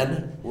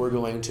then we're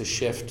going to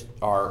shift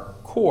our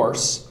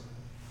course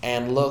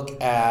and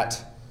look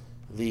at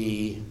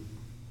the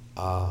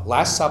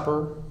Last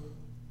Supper,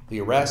 the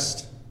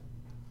arrest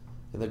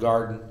in the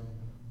garden,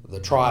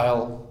 the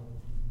trial,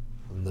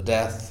 and the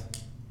death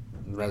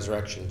and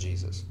resurrection of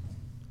Jesus.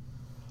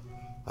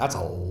 That's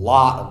a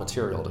lot of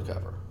material to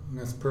cover.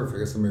 That's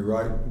perfect. It's going to be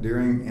right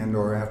during and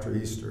or after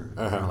Easter.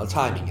 The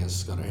timing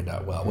is going to end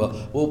out well.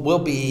 We'll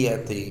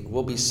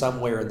be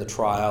somewhere in the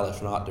trial,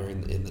 if not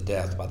in the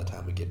death, by the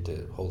time we get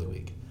to Holy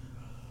Week.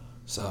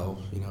 So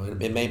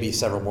it may be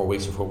several more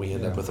weeks before we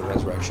end up with the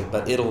resurrection,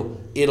 but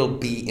it'll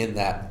be in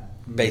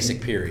that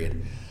basic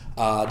period.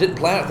 Didn't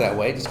plan it that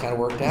way; it just kind of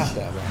worked out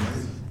that way.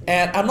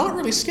 And I'm not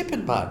really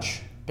skipping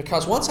much,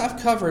 because once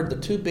I've covered the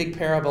two big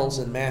parables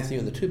in Matthew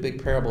and the two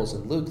big parables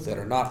in Luke that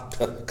are not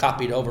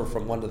copied over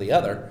from one to the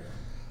other,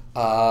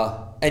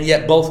 and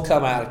yet both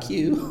come out of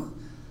Q,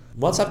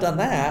 once I've done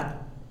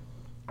that,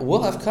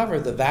 we'll have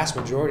covered the vast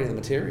majority of the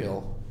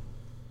material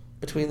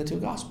between the two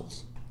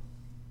Gospels.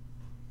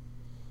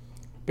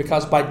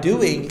 Because by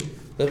doing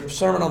the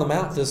Sermon on the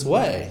Mount this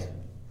way,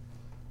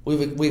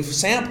 we've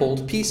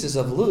sampled pieces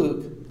of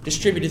Luke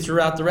distributed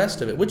throughout the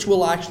rest of it, which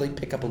we'll actually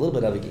pick up a little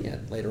bit of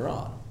again later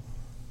on.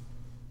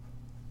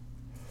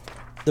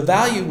 The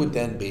value would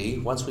then be,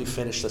 once we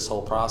finish this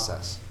whole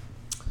process,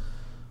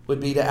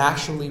 would be to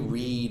actually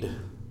read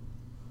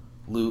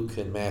Luke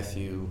and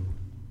Matthew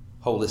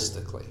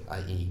holistically,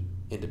 i.e.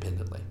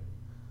 independently.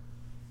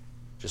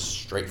 Just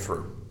straight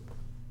through.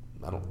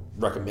 I don't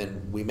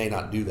recommend, we may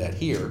not do that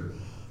here.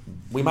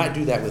 We might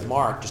do that with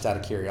Mark just out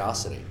of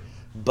curiosity.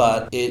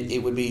 But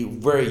it would be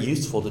very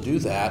useful to do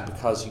that,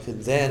 because you can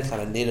then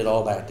kind of knit it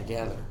all back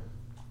together.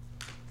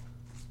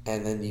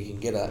 And then you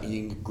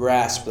can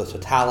grasp the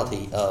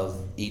totality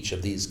of each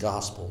of these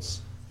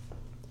Gospels.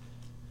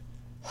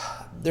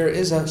 There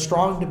is a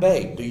strong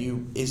debate. Do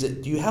you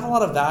have a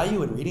lot of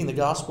value in reading the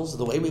Gospels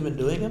the way we've been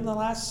doing them the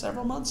last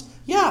several months?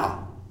 Yeah.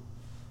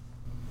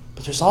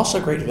 But there's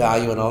also great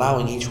value in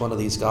allowing each one of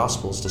these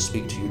Gospels to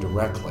speak to you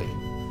directly,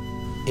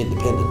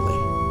 independently,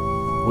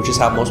 which is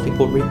how most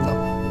people read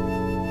them.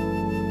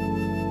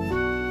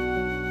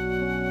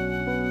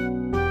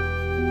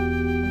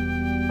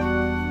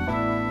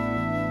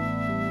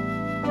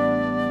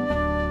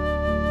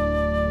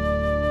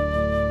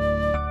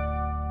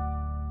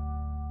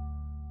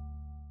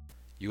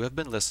 You have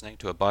been listening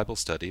to a Bible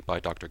study by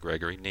Dr.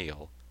 Gregory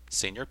Neal,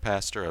 Senior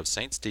Pastor of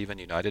St. Stephen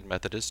United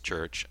Methodist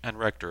Church and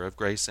Rector of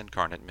Grace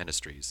Incarnate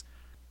Ministries.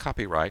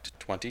 Copyright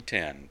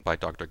 2010 by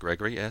Dr.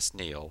 Gregory S.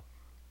 Neal.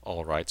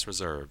 All rights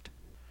reserved.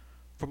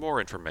 For more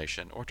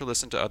information or to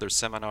listen to other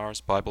seminars,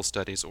 Bible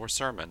studies, or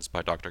sermons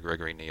by Dr.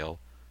 Gregory Neal,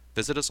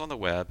 visit us on the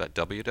web at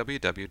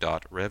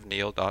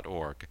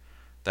www.revneal.org.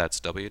 That's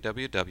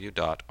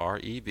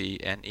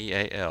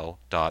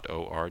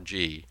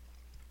www.revneal.org.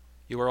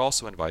 You are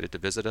also invited to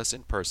visit us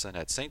in person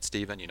at St.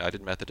 Stephen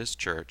United Methodist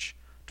Church,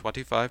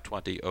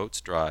 2520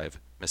 Oates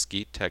Drive,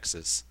 Mesquite,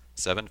 Texas,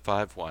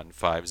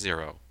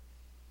 75150.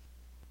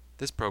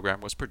 This program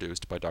was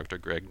produced by Dr.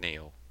 Greg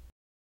Neal.